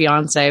 90 Day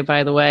Fiancé,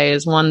 by the way,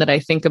 is one that I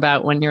think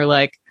about when you're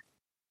like,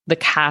 the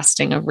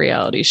casting of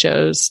reality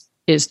shows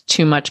is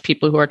too much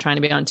people who are trying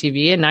to be on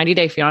TV. And 90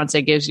 Day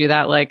Fiancé gives you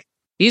that, like,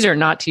 these are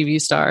not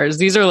TV stars.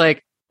 These are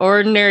like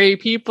ordinary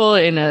people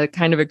in a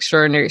kind of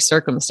extraordinary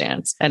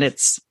circumstance. And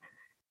it's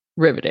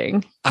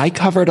riveting. I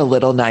covered a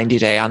little 90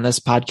 Day on this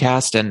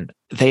podcast, and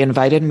they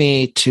invited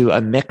me to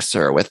a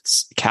mixer with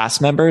cast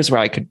members where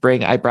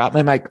I brought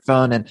my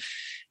microphone, and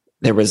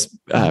there was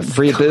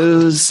free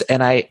booze,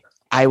 and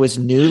I was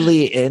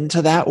newly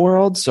into that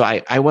world. So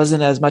I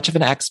wasn't as much of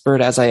an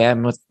expert as I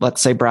am with,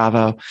 let's say,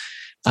 Bravo.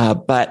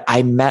 But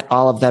I met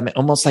all of them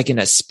almost like in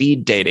a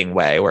speed dating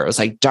way, where it was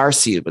like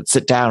Darcy would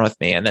sit down with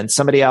me and then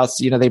somebody else,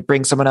 they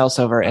bring someone else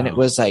over. And it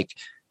was like,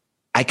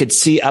 I could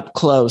see up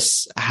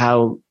close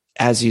how,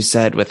 as you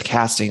said, with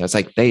casting, it was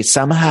like they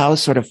somehow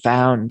sort of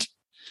found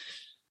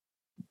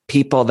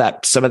people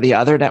that some of the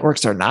other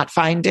networks are not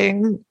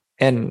finding.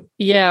 And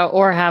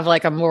or have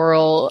like a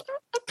moral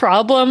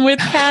problem with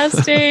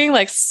casting.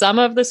 Like, some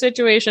of the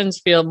situations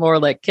feel more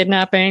like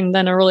kidnapping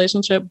than a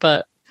relationship,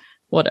 but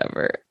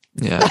whatever.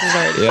 Whatever.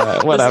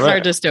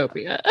 This is our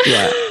dystopia.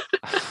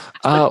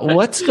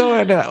 What's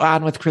going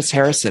on with Chris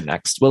Harrison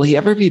next? Will he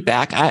ever be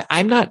back?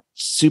 I'm not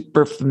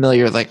super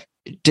familiar. Like,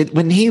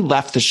 when he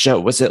left the show,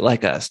 was it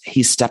like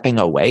he's stepping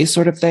away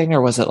sort of thing,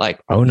 or was it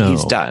like, oh no,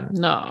 he's done?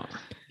 No,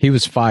 he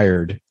was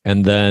fired,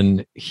 and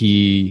then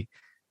he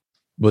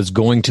was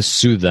going to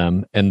sue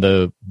them. And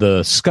the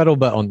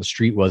scuttlebutt on the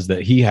street was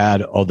that he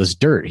had all this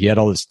dirt. He had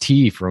all this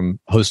tea from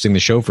hosting the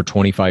show for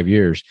 25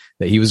 years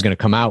that he was going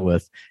to come out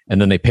with. And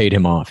then they paid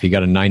him off. He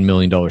got a $9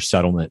 million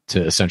settlement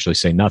to essentially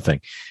say nothing.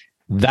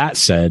 That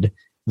said,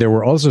 there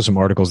were also some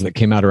articles that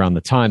came out around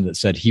the time that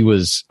said he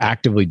was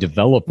actively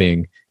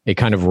developing a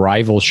kind of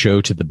rival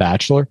show to The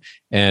Bachelor.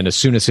 And as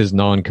soon as his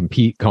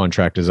non-compete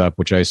contract is up,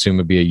 which I assume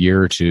would be a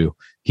year or two,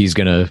 he's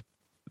going to,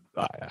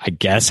 I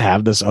guess,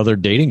 have this other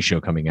dating show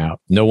coming out.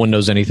 No one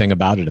knows anything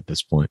about it at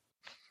this point.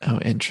 Oh,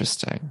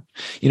 interesting.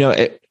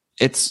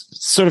 It's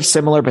sort of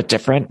similar but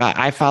different.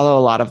 I follow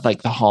a lot of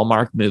like the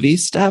Hallmark movie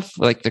stuff,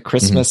 like the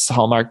Christmas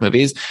Hallmark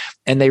movies.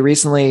 And they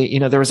recently,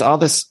 there was all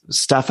this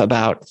stuff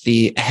about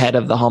the head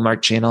of the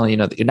Hallmark channel,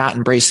 you're not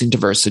embracing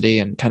diversity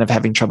and kind of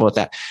having trouble with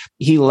that.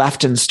 He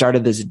left and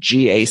started this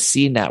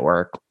GAC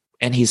network,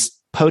 and he's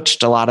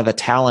poached a lot of the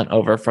talent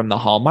over from the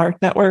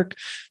Hallmark network,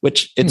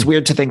 which it's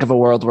weird to think of a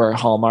world where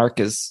Hallmark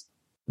is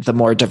the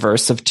more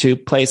diverse of two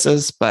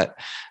places, but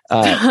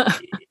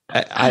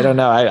I don't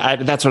know.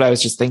 That's what I was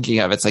just thinking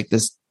of. It's like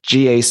this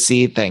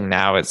GAC thing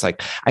now. It's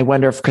like, I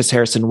wonder if Chris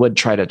Harrison would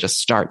try to just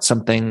start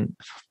something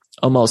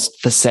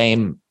almost the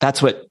same. That's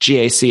what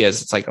GAC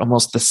is. It's like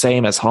almost the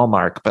same as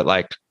Hallmark, but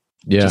like,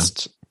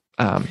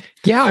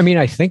 I mean,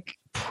 I think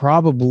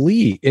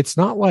probably it's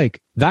not like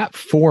that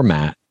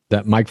format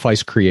that Mike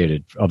Fleiss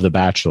created of The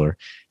Bachelor.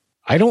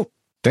 I don't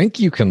think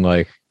you can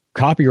like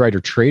copyright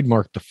or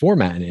trademark the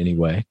format in any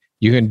way.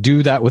 You can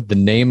do that with the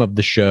name of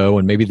the show,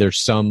 and maybe there's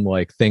some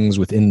like things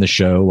within the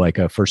show, like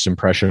a first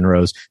impression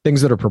rose,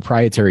 things that are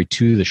proprietary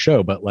to the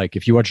show. But like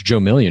if you watch Joe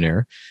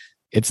Millionaire,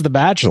 it's The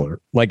Bachelor.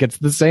 Like it's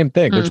the same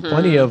thing. There's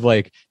plenty of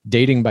like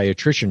dating by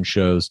attrition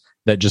shows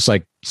that just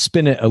like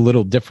spin it a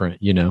little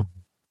different,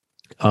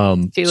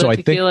 So I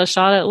think a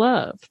shot at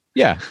love.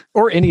 Yeah.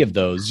 Or any of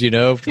those,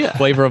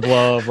 Flavor of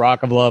Love,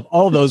 Rock of Love,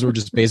 all of those were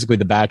just basically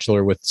The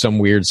Bachelor with some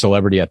weird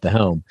celebrity at the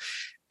helm.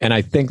 And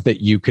I think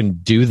that you can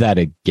do that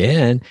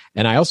again.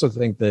 And I also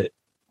think that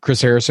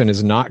Chris Harrison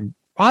is not,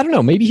 I don't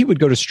know, maybe he would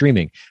go to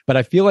streaming, but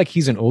I feel like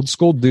he's an old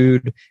school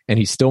dude and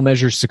he still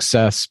measures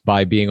success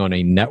by being on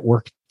a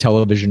network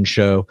television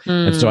show.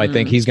 And so I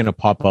think he's going to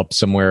pop up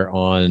somewhere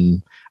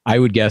on, I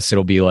would guess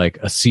it'll be like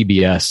a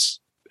CBS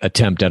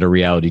attempt at a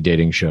reality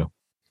dating show.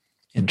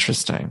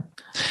 Interesting.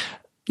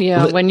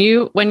 Yeah, when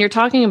you're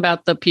talking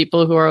about the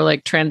people who are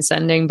like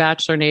transcending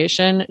Bachelor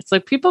Nation, it's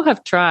like people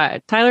have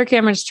tried. Tyler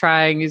Cameron's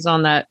trying. He's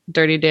on that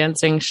Dirty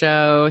Dancing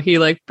show. He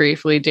like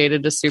briefly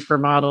dated a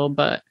supermodel,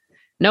 but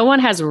no one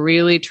has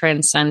really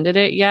transcended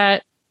it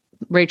yet.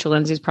 Rachel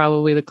Lindsay's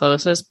probably the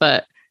closest,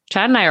 but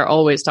Chad and I are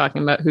always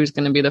talking about who's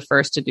going to be the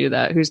first to do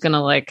that. Who's going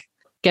to like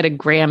get a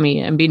Grammy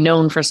and be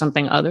known for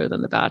something other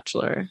than The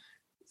Bachelor.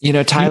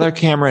 Tyler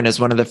Cameron is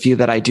one of the few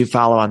that I do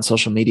follow on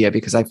social media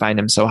because I find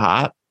him so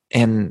hot.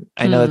 And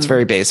I know that's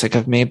very basic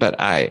of me, but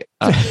I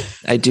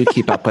do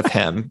keep up with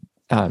him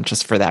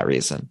just for that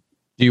reason.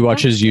 Do you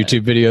watch his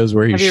YouTube videos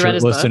where he's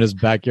shirtless in his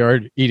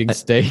backyard eating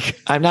steak?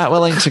 I'm not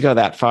willing to go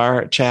that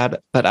far, Chad,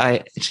 but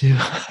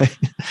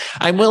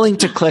I'm willing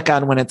to click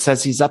on when it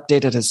says he's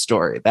updated his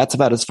story. That's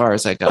about as far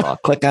as I go. I'll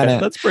click on it.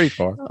 That's pretty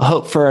far.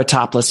 Hope for a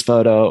topless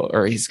photo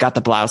or he's got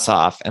the blouse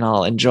off and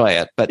I'll enjoy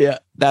it. But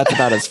that's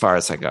about as far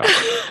as I go.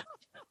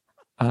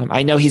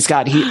 I know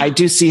I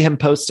do see him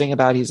posting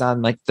about he's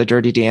on like the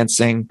Dirty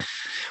Dancing,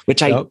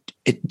 which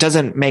it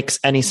doesn't make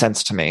any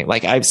sense to me.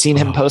 Like I've seen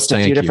him post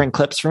a few different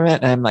clips from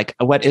it and I'm like,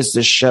 what is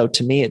this show?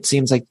 To me, it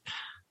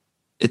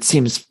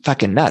seems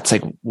fucking nuts.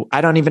 Like,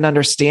 I don't even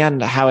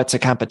understand how it's a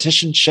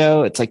competition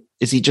show. It's like,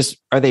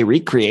 are they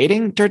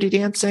recreating Dirty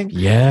Dancing?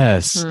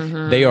 Yes.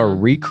 Mm-hmm. They are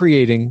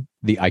recreating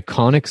the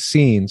iconic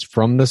scenes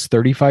from this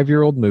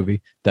 35-year-old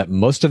movie that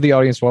most of the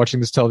audience watching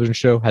this television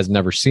show has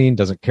never seen,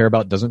 doesn't care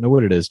about, doesn't know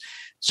what it is.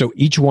 So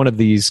each one of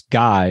these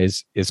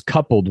guys is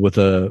coupled with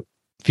a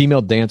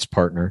female dance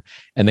partner,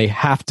 and they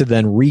have to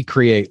then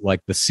recreate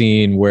like the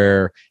scene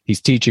where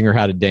he's teaching her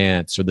how to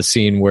dance, or the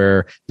scene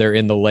where they're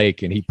in the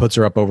lake and he puts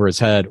her up over his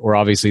head, or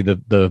obviously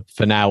the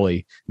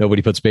finale,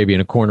 nobody puts baby in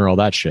a corner, all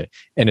that shit.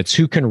 And it's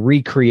who can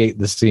recreate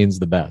the scenes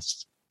the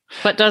best.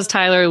 But does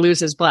Tyler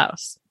lose his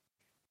blouse?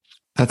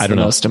 That's the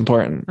most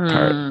important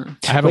part. I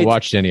haven't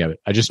watched any of it.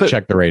 I just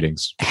checked the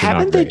ratings.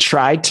 Haven't they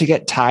tried to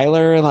get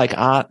Tyler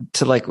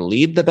to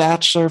lead the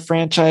Bachelor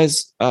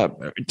franchise?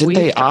 Did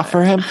they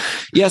offer him?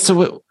 Yeah.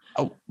 So,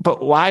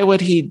 but why would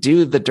he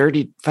do the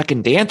Dirty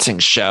fucking Dancing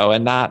show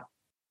and not?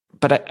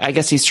 But I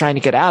guess he's trying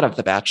to get out of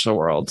the Bachelor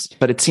world.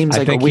 But it seems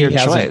like a weird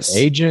choice.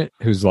 An agent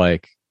who's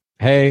like,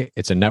 "Hey,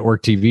 it's a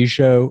network TV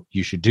show.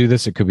 You should do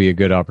this. It could be a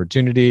good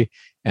opportunity."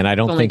 And I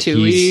don't think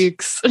 2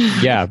 weeks.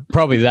 Yeah,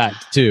 probably that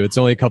too. It's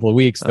only a couple of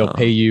weeks. They'll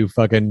pay you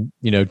fucking,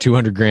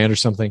 $200,000 or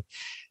something.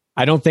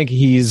 I don't think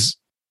he's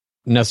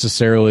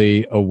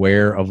necessarily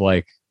aware of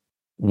like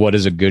what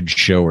is a good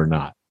show or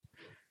not.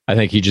 I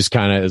think he just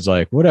kind of is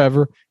like,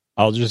 whatever,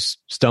 I'll just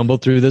stumble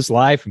through this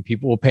life and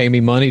people will pay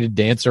me money to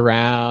dance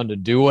around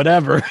and do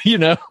whatever,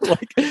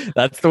 like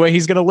that's the way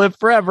he's going to live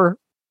forever.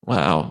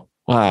 Wow.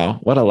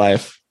 What a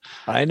life.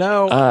 I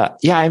know.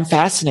 Yeah, I'm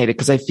fascinated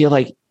because I feel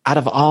like out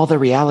of all the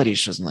reality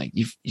shows, like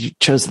you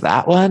chose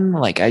that one.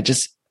 Like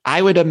I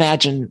would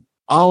imagine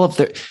all of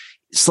the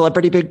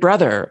Celebrity Big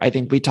Brother. I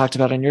think we talked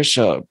about on your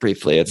show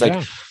briefly. It's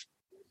like,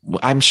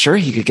 I'm sure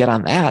he could get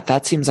on that.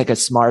 That seems like a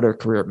smarter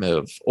career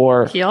move.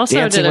 Or he also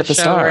Dancing did a with the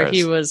show Stars. where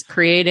he was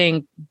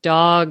creating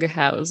dog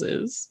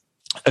houses.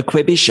 A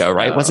Quibi show,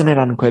 right? Wasn't it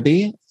on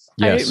Quibi?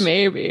 Yes.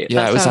 Maybe.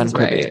 Yeah, it was on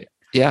Quibi. Right.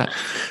 Yeah.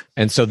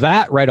 And so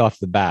that right off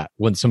the bat,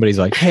 when somebody's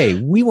like, "Hey,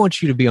 we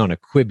want you to be on a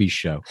Quibi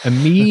show,"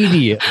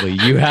 immediately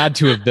you had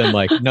to have been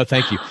like, "No,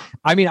 thank you."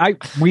 I mean,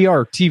 we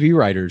are TV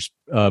writers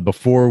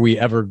before we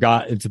ever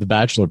got into the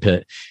Bachelor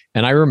pit.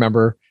 And I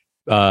remember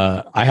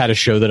I had a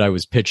show that I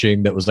was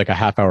pitching that was like a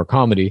half-hour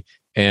comedy,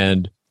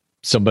 and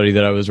somebody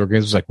that I was working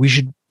with was like, "We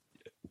should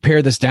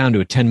pare this down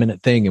to a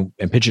 10-minute thing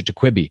and pitch it to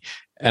Quibi."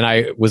 And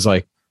I was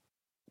like,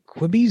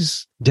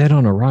 Quibi's dead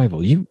on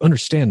arrival. You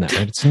understand that,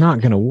 right? It's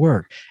not going to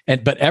work.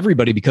 But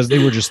everybody, because they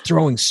were just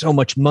throwing so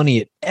much money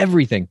at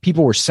everything,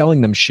 people were selling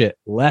them shit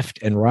left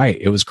and right.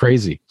 It was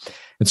crazy.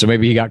 And so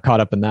maybe he got caught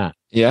up in that.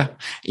 Yeah.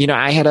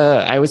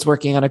 I was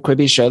working on a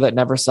Quibi show that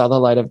never saw the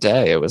light of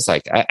day. It was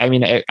like, I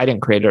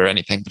didn't create it or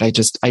anything, but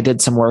I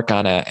did some work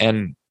on it,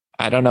 and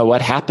I don't know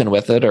what happened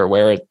with it or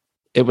where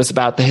it was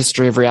about the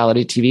history of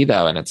reality TV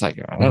though. And it's like,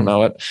 I don't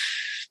know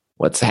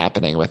what's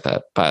happening with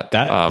it, but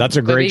that's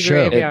a great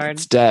show.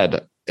 It's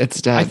dead.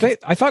 I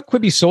thought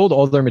Quibi sold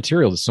all their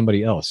material to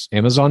somebody else.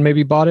 Amazon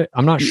maybe bought it.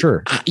 I'm not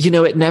sure.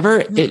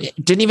 It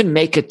didn't even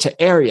make it to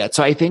air yet.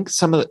 So I think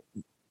some of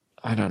the,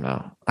 I don't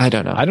know. I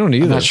don't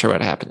either. I'm not sure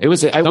what happened. It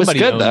was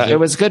good though. It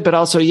was good, but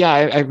also, yeah,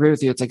 I agree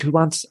with you. It's like,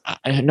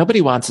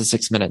 nobody wants a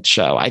 6-minute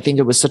show. I think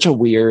it was such a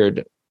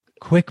weird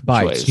quick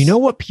bites. choice. You know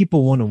what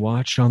people want to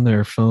watch on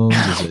their phones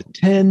is a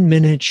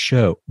 10-minute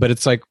show. But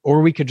it's like,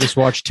 or we could just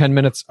watch 10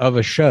 minutes of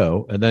a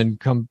show and then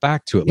come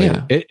back to it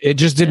later. It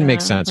just didn't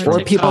make sense.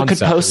 Or people could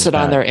post it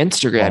on their bad.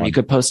 Instagram. You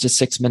could post a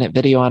 6-minute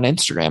video on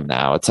Instagram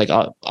now. It's like,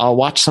 I'll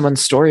watch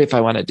someone's story if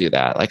I want to do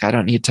that. Like, I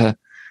don't need to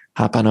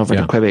hop on over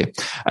to Quibi.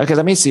 Okay,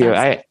 let me see.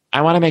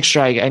 I want to make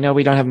sure I know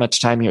we don't have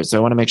much time here, so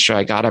I want to make sure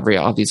I got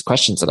all these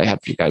questions that I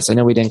had for you guys. I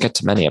know we didn't get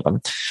to many of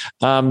them.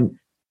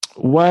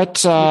 We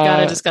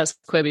gotta discuss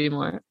Quibi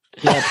more.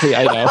 Yeah, please,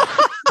 I know.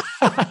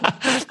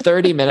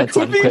 30 minutes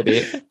on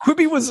Quibi.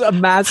 Quibi was a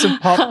massive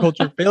pop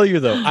culture failure,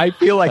 though. I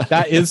feel like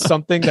that is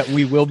something that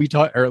we will be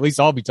talking, or at least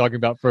I'll be talking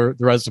about for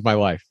the rest of my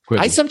life. Quibi.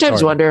 I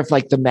sometimes wonder if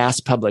like the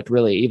mass public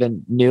really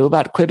even knew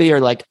about Quibi,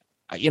 or like,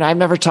 I've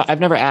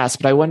never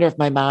asked, but I wonder if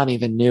my mom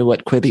even knew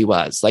what Quibi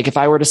was. Like, if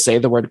I were to say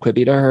the word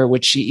Quibi to her,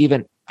 would she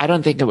even? I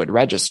don't think it would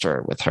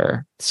register with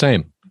her.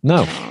 Same.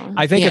 No,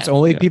 I think it's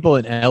only people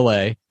in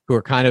LA who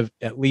are kind of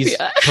at least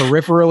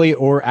peripherally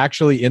or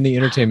actually in the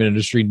entertainment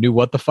industry knew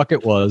what the fuck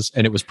it was,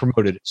 and it was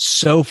promoted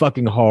so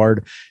fucking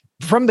hard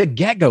from the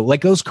get-go.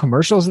 Like those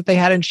commercials that they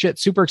had and shit,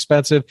 super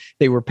expensive.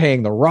 They were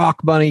paying The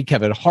Rock money,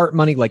 Kevin Hart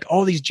money, like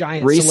all these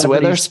giant Reese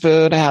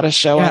Witherspoon had a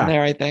show on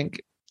there, I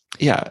think.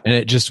 Yeah. And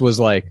it just was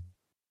like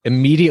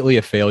immediately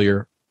a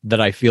failure that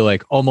I feel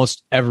like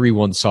almost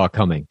everyone saw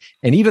coming.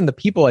 And even the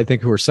people I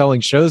think who were selling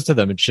shows to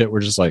them and shit were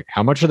just like,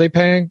 how much are they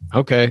paying?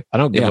 Okay, I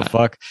don't give a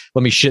fuck.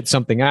 Let me shit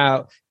something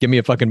out. Give me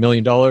a fucking $1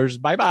 million.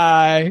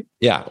 Bye-bye.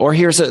 Yeah. Or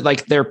here's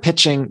like they're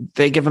pitching,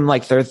 they give them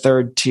like their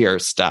third tier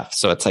stuff.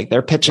 So it's like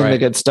they're pitching the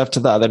good stuff to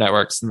the other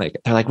networks, and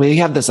they're like, we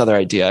have this other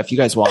idea. If you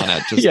guys want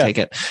it, just take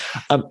it.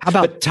 How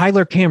about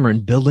Tyler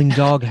Cameron building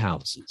dog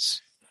houses?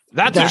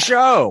 That's a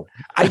show.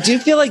 I do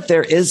feel like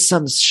there is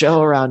some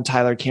show around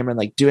Tyler Cameron,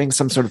 like doing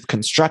some sort of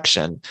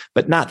construction,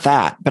 but not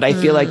that. But I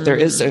feel like there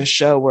is a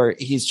show where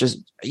he's just,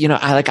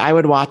 I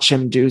would watch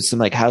him do some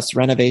like house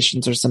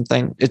renovations or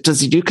something.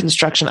 Does he do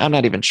construction? I'm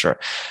not even sure.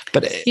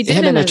 But he did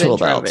him in a tool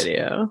belt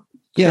video.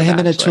 Yeah, him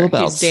in a tool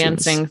belt. He's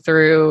dancing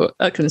through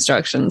a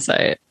construction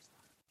site.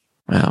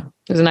 Wow.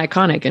 It was an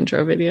iconic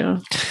intro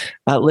video.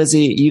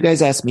 Lizzie, you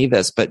guys asked me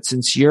this, but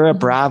since you're a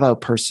Bravo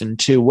person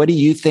too, what do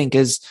you think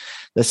is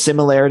the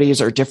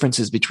similarities or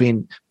differences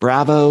between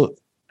Bravo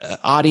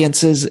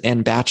audiences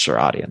and Bachelor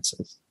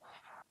audiences?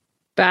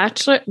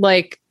 Bachelor,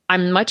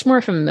 I'm much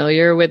more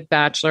familiar with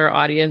Bachelor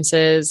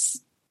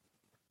audiences,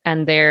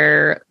 and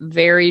they're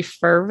very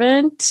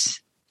fervent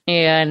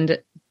and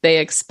they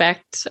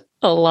expect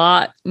a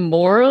lot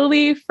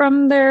morally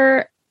from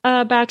their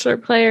Bachelor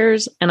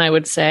players. And I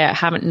would say I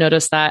haven't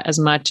noticed that as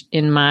much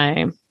in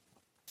my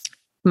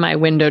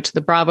window to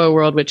the Bravo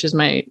world, which is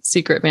my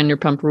secret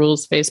Vanderpump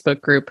Rules Facebook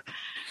group.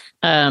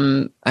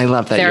 I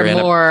love that you're in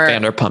a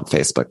Vanderpump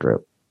Facebook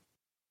group.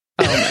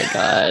 Oh my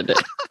God.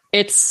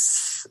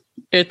 It's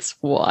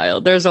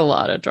wild. There's a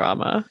lot of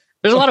drama.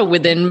 There's a lot of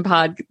within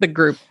the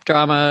group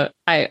drama.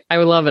 I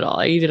love it all.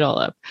 I eat it all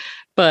up.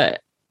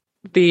 But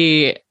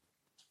the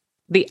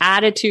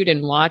attitude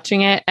in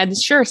watching it, and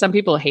sure, some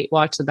people hate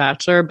watch The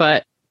Bachelor,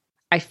 but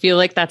I feel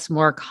like that's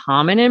more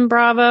common in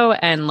Bravo,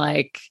 and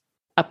like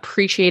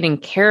appreciating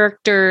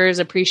characters,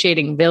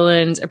 appreciating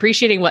villains,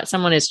 appreciating what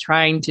someone is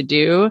trying to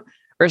do.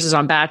 Versus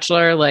on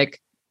Bachelor, like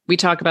we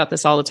talk about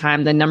this all the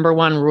time. The number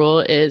one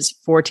rule is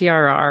for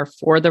TRR,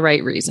 for the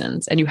right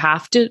reasons. And you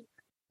have to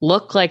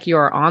look like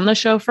you're on the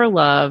show for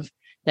love,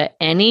 that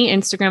any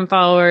Instagram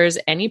followers,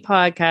 any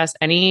podcast,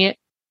 any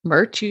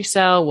merch you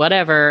sell,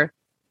 whatever,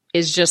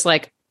 is just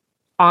like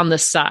on the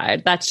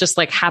side. That's just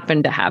like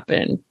happened to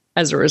happen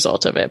as a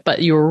result of it.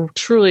 But you're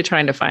truly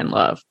trying to find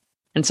love.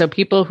 And so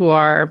people who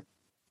are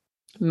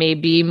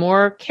maybe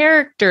more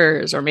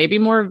characters or maybe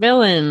more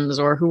villains,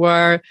 or who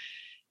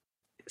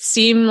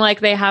seem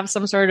like they have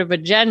some sort of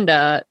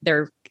agenda,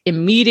 they're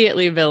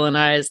immediately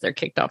villainized. They're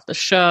kicked off the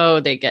show.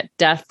 They get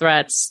death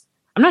threats.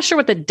 I'm not sure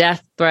what the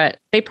death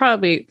threat,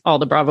 all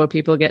the Bravo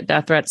people get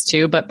death threats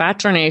too, but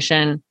Bachelor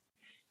Nation,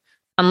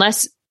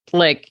 unless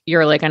like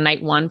you're like a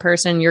night one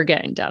person, you're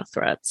getting death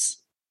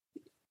threats.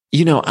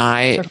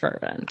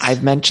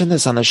 I've mentioned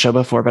this on the show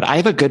before, but I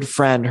have a good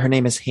friend. Her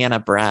name is Hannah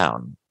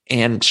Brown,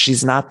 and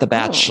she's not the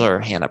Bachelor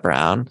Hannah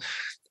Brown.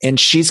 And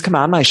she's come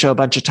on my show a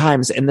bunch of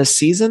times. In the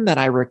season that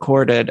I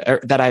recorded, or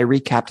that I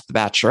recapped The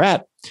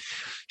Bachelorette,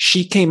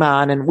 she came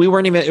on,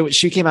 and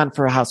she came on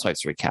for a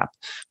Housewives recap.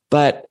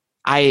 But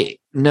I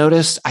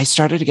noticed I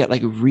started to get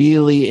like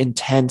really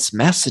intense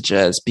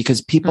messages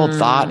because people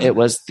thought it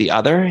was the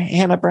other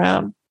Hannah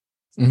Brown.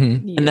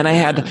 Mm-hmm. Yeah. And then I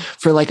had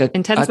for like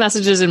intense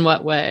messages in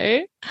what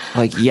way?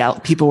 Like,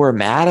 people were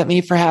mad at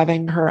me for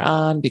having her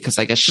on because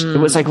I guess it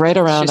was like right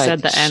around. She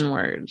said the N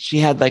word. She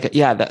had like,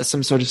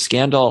 some sort of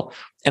scandal,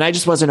 and I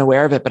just wasn't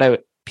aware of it.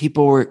 But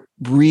people were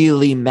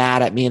really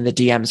mad at me in the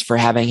DMs for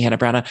having Hannah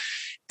Brown on.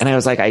 And I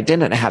was like, I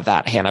didn't have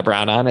that Hannah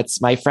Brown on. It's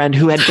my friend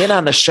who had been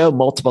on the show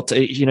multiple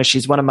times.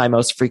 She's one of my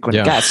most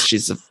frequent guests.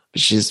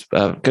 She's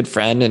a good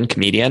friend and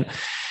comedian.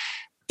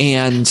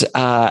 And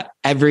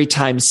every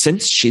time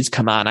since she's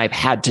come on, I've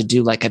had to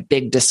do like a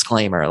big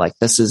disclaimer, like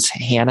this is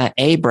Hannah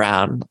A.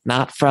 Brown,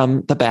 not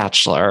from The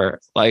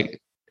Bachelor.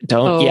 Like,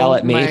 don't yell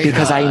at me,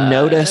 because I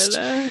noticed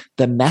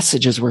the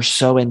messages were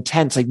so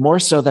intense, like more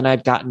so than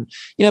I've gotten.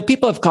 You know,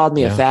 people have called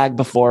me a fag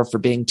before for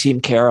being Team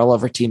Carol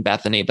over Team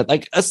Bethany, but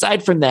like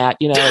aside from that,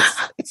 you know,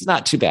 it's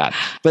not too bad.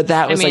 But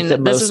that was like the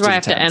most. This is where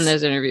intense. I have to end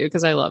this interview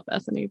because I love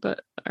Bethany, but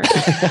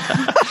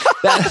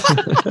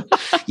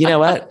you know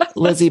what,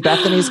 Lizzie,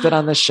 Bethany's been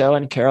on this show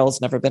and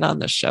Carol's never been on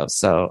this show,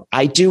 so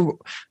I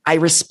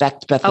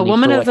respect Bethany, a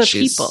woman for of the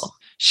people.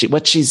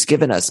 What she's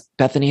given us.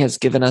 Bethany has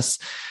given us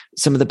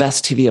some of the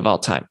best TV of all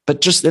time,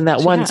 but just in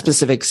that one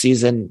specific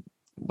season,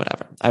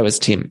 whatever, I was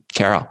Team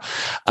Carol.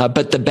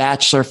 But the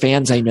Bachelor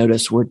fans, I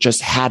noticed, were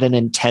just had an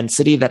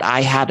intensity that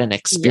I hadn't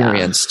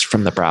experienced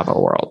from the Bravo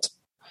world.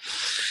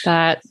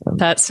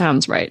 That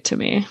sounds right to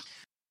me.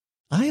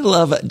 I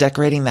love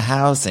decorating the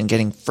house and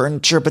getting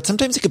furniture, but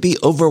sometimes it could be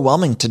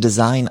overwhelming to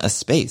design a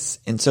space.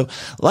 And so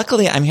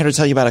luckily, I'm here to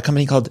tell you about a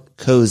company called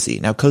Cozy.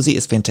 Now, Cozy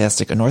is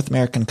fantastic, a North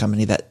American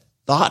company that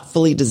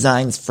thoughtfully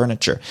designs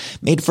furniture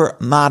made for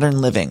modern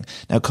living.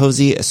 Now,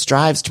 Cozy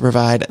strives to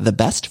provide the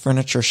best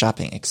furniture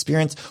shopping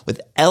experience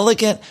with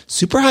elegant,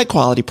 super high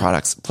quality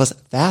products, plus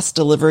fast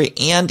delivery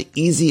and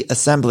easy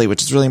assembly,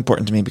 which is really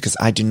important to me because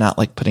I do not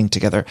like putting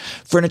together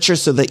furniture.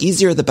 So the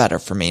easier, the better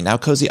for me. Now,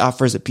 Cozy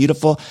offers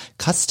beautiful,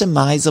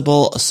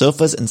 customizable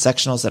sofas and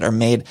sectionals that are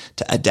made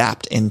to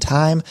adapt in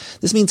time.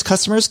 This means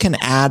customers can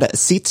add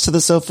seats to the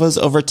sofas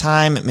over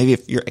time. Maybe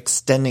if you're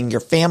extending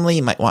your family,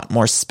 you might want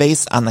more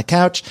space on the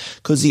couch.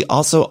 Cozy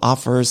also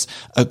offers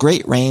a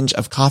great range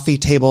of coffee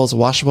tables,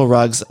 washable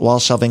rugs, wall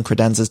shelving,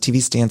 credenzas,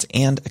 TV stands,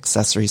 and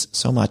accessories.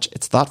 So much.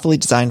 It's thoughtfully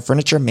designed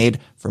furniture made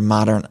for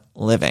modern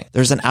living.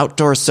 There's an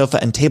outdoor sofa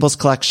and tables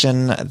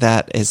collection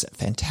that is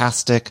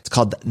fantastic. It's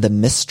called the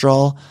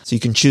Mistral. So you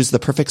can choose the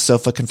perfect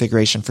sofa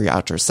configuration for your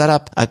outdoor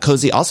setup.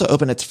 Cozy also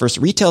opened its first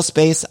retail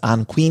space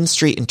on Queen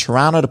Street in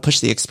Toronto to push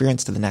the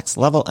experience to the next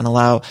level and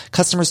allow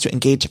customers to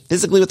engage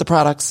physically with the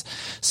products.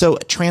 So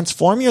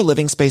transform your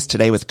living space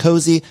today with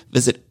Cozy.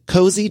 Visit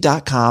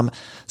cozy.com,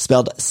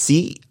 spelled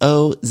COZEY,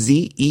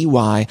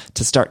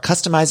 to start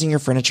customizing your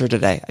furniture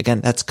today.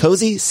 Again, that's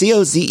Cozy,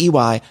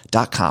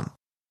 COZEY.com.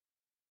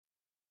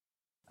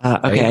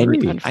 Okay,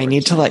 I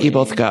need to let you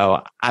both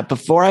go.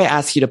 Before I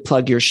ask you to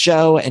plug your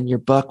show and your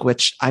book,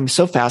 which I'm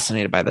so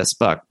fascinated by this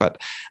book,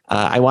 but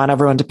I want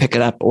everyone to pick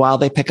it up while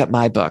they pick up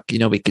my book. You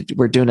know,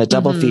 we're doing a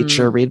double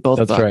feature, read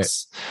both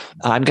books.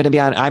 Right.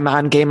 I'm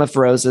on Game of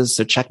Roses,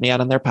 so check me out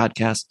on their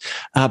podcast.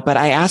 But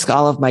I ask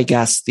all of my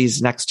guests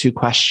these next two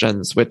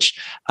questions, which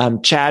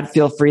Chad,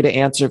 feel free to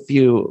answer if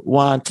you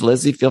want.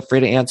 Lizzie, feel free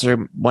to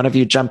answer. One of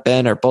you jump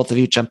in or both of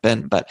you jump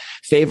in. But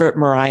favorite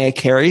Mariah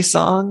Carey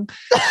song,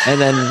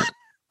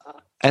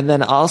 and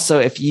then also,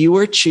 if you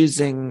were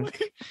choosing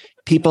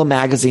People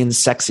Magazine's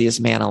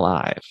Sexiest Man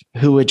Alive,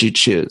 who would you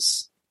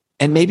choose?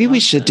 And maybe we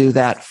should do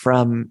that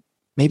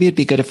maybe it'd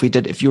be good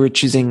if you were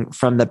choosing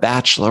from the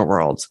Bachelor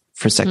world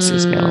for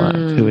Sexiest Man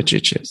Alive, who would you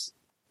choose?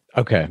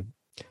 Okay.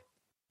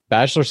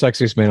 Bachelor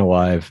Sexiest Man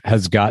Alive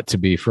has got to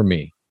be, for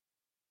me,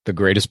 the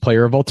greatest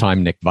player of all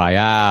time, Nick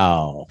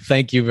Viall.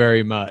 Thank you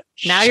very much.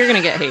 Now you're going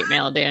to get hate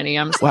mail, Danny.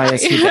 I'm sorry. Why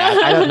is he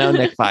bad? I don't know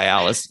Nick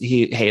Viall. Is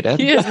he hated?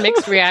 He has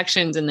mixed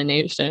reactions in the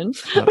nation.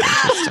 Oh,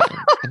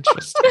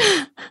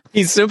 interesting.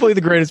 He's simply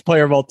the greatest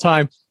player of all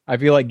time. I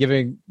feel like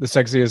giving the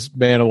Sexiest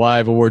Man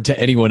Alive award to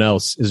anyone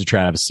else is a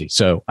travesty.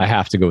 So I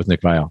have to go with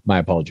Nick Viall. My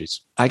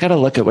apologies. I got to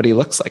look at what he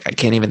looks like. I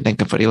can't even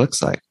think of what he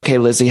looks like. Okay,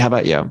 Lizzie, how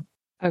about you?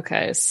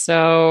 Okay,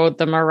 so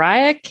the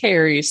Mariah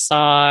Carey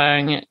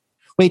song.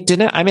 Wait,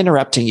 I'm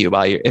interrupting you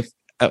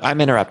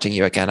I'm interrupting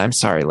you again. I'm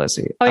sorry,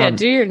 Lizzie. Oh yeah,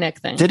 do your Nick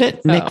thing.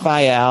 Didn't Nick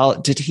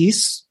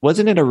Viall,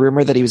 wasn't it a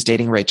rumor that he was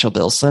dating Rachel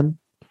Bilson?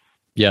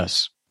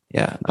 Yes.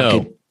 Yeah.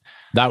 Okay. No,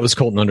 that was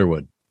Colton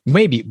Underwood.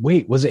 Maybe.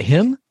 Wait, was it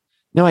him?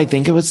 No, I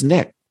think it was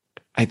Nick.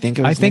 I think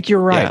you're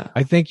right. Yeah.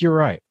 I think you're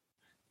right.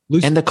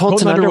 And the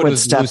Colton Underwood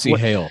stuff. Lucy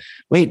Hale.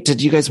 Wait, did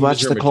you guys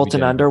watch the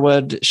Colton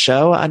Underwood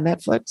show on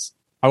Netflix?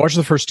 I watched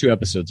the first 2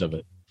 episodes of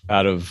it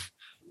out of,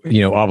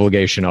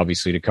 obligation,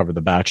 obviously, to cover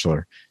The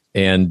Bachelor.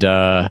 And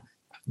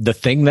the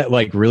thing that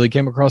really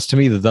came across to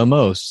me the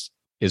most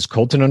is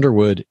Colton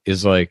Underwood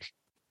is like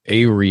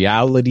a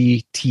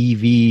reality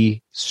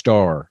TV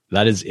star.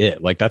 That is it.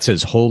 That's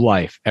his whole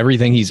life.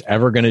 Everything he's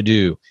ever going to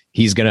do,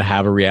 he's going to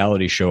have a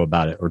reality show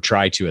about it, or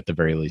try to at the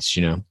very least,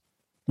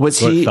 Was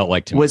he felt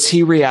like to me. Was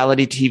he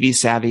reality TV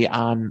savvy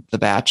on The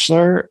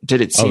Bachelor?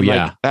 Did it seem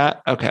like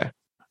that? Okay.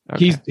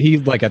 He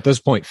at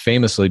this point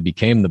famously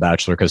became The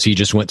Bachelor because he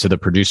just went to the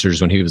producers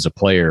when he was a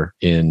player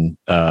in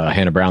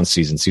Hannah Brown's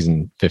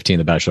season 15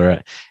 of The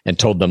Bachelorette, and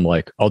told them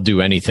I'll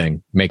do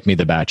anything, make me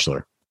The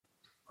Bachelor.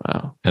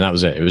 Wow. And that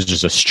was it. It was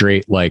just a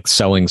straight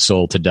selling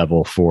soul to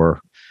devil for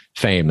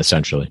fame,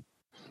 essentially.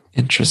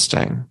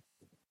 Interesting.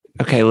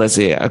 Okay,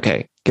 Lizzie.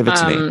 Okay, give it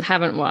to me.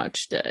 Haven't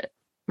watched it.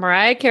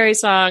 Mariah Carey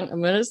song.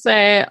 I'm gonna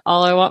say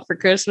 "All I Want for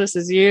Christmas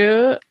Is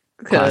You"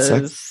 because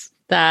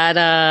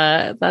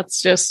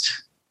that's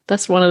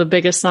That's one of the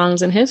biggest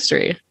songs in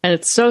history. And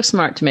it's so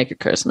smart to make a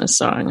Christmas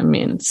song. I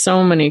mean,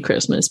 so many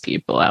Christmas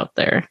people out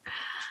there.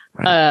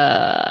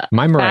 My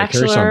Mariah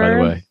Carey song, by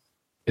the way,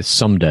 is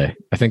Someday.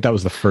 I think that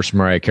was the first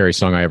Mariah Carey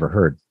song I ever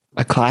heard.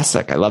 A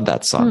classic. I love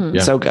that song.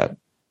 Yeah. So good.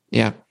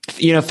 Yeah.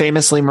 You know,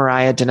 famously,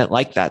 Mariah didn't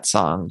like that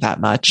song that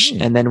much.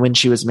 And then when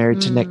she was married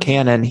to Nick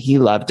Cannon, he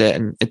loved it,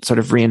 and it sort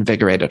of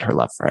reinvigorated her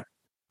love for it.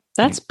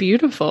 That's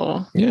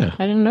beautiful. Yeah.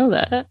 I didn't know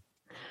that.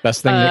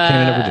 Best thing Nick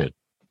Cannon ever did.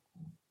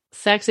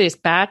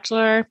 Sexiest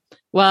Bachelor.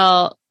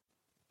 Well,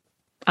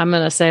 I'm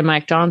going to say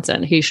Mike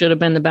Johnson. He should have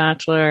been the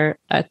Bachelor.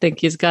 I think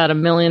he's got $1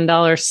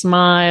 million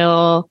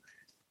smile.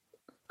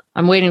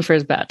 I'm waiting for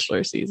his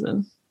Bachelor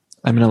season.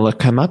 I'm going to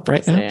look him up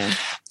right now.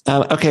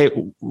 Okay.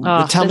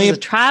 Tell me. This is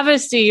a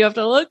travesty. You have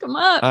to look him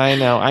up. I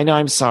know.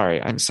 I'm sorry.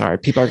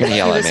 People are going to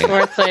yell at me.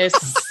 Fourth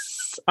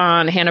place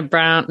on Hannah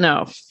Brown.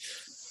 No.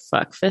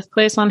 Fifth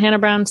place on Hannah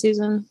Brown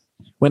season.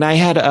 When I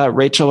had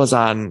Rachel was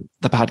on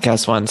the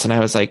podcast once, and I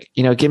was like,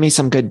 give me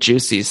some good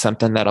juicy,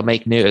 something that'll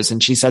make news.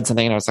 And she said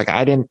something, and I was like,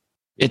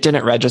 it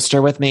didn't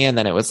register with me. And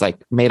then it was like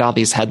made all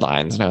these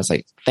headlines, and I was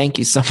like, thank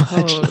you so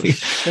much. Oh,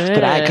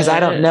 because I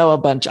don't know a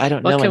bunch. I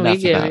don't know enough about. What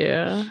can we give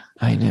you?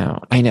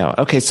 I know.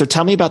 Okay. So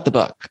tell me about the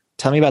book.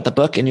 Tell me about the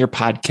book and your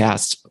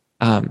podcast.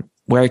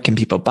 Where can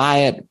people buy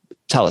it?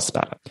 Tell us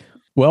about it.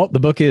 Well, the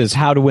book is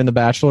How to Win the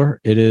Bachelor.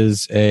 It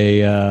is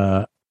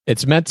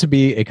it's meant to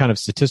be a kind of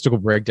statistical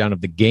breakdown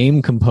of the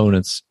game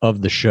components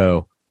of the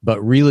show.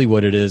 But really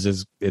what it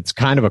is it's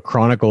kind of a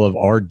chronicle of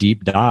our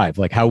deep dive,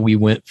 like how we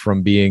went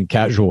from being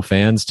casual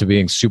fans to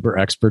being super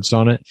experts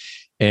on it.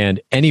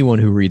 And anyone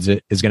who reads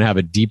it is going to have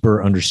a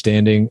deeper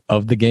understanding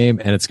of the game.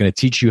 And it's going to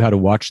teach you how to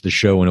watch the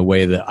show in a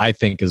way that I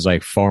think is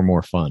like far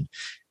more fun.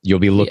 You'll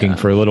be looking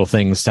for little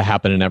things to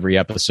happen in every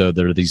episode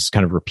that are these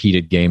kind of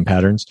repeated game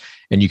patterns.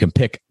 And you can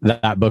pick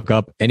that book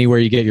up anywhere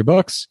you get your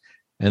books.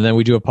 And then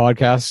we do a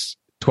podcast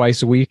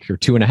twice a week or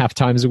 2.5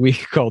 times a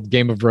week called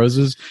Game of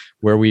Roses,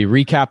 where we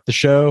recap the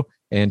show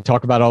and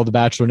talk about all the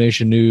Bachelor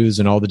Nation news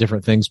and all the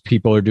different things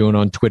people are doing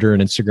on Twitter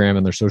and Instagram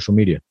and their social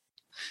media.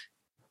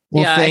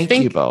 Well,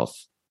 thank you both.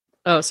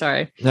 Oh,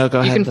 sorry. No,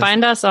 go ahead. You can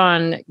find us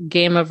on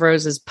Game of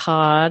Roses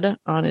Pod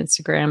on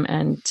Instagram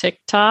and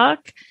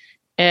TikTok.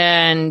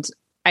 And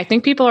I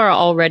think people are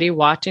already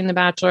watching The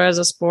Bachelor as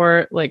a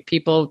sport. Like,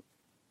 people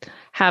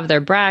have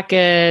their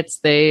brackets,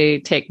 they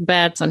take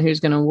bets on who's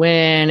going to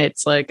win.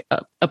 It's like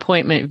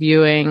appointment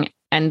viewing.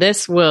 And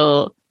this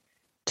will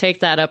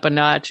take that up a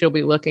notch. You'll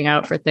be looking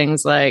out for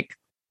things like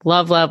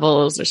love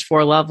levels. There's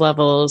 4 love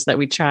levels that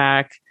we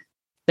track.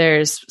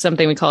 There's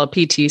something we call a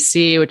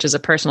PTC, which is a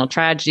personal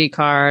tragedy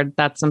card.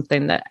 That's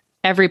something that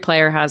every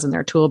player has in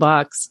their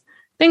toolbox.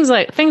 Things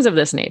of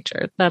this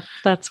nature.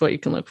 That's what you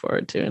can look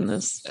forward to in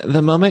this.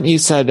 The moment you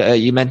said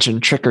you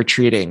mentioned trick or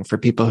treating for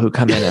people who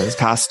come in as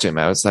costume,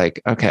 I was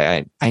like,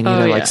 okay, I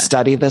need to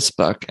study this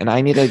book, and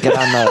I need to get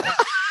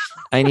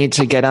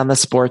on the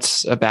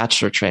sports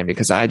Bachelor train,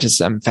 because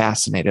I'm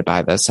fascinated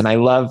by this, and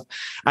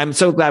I'm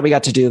so glad we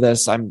got to do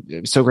this.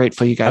 I'm so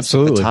grateful you guys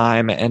took the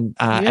time, and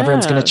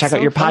everyone's going to check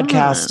out your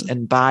podcast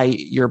and buy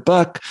your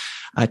book.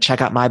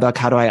 Check out my book,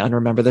 How Do I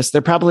Unremember This?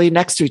 They're probably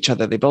next to each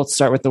other. They both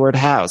start with the word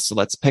house. So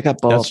let's pick up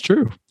both. That's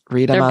true.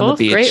 Read them on the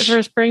beach. They're both great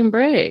for spring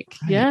break.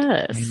 Right.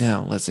 Yes. I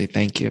know, Lizzie.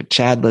 Thank you.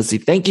 Chad, Lizzie,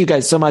 thank you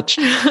guys so much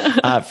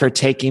for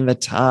taking the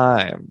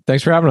time.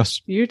 Thanks for having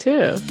us. You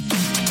too.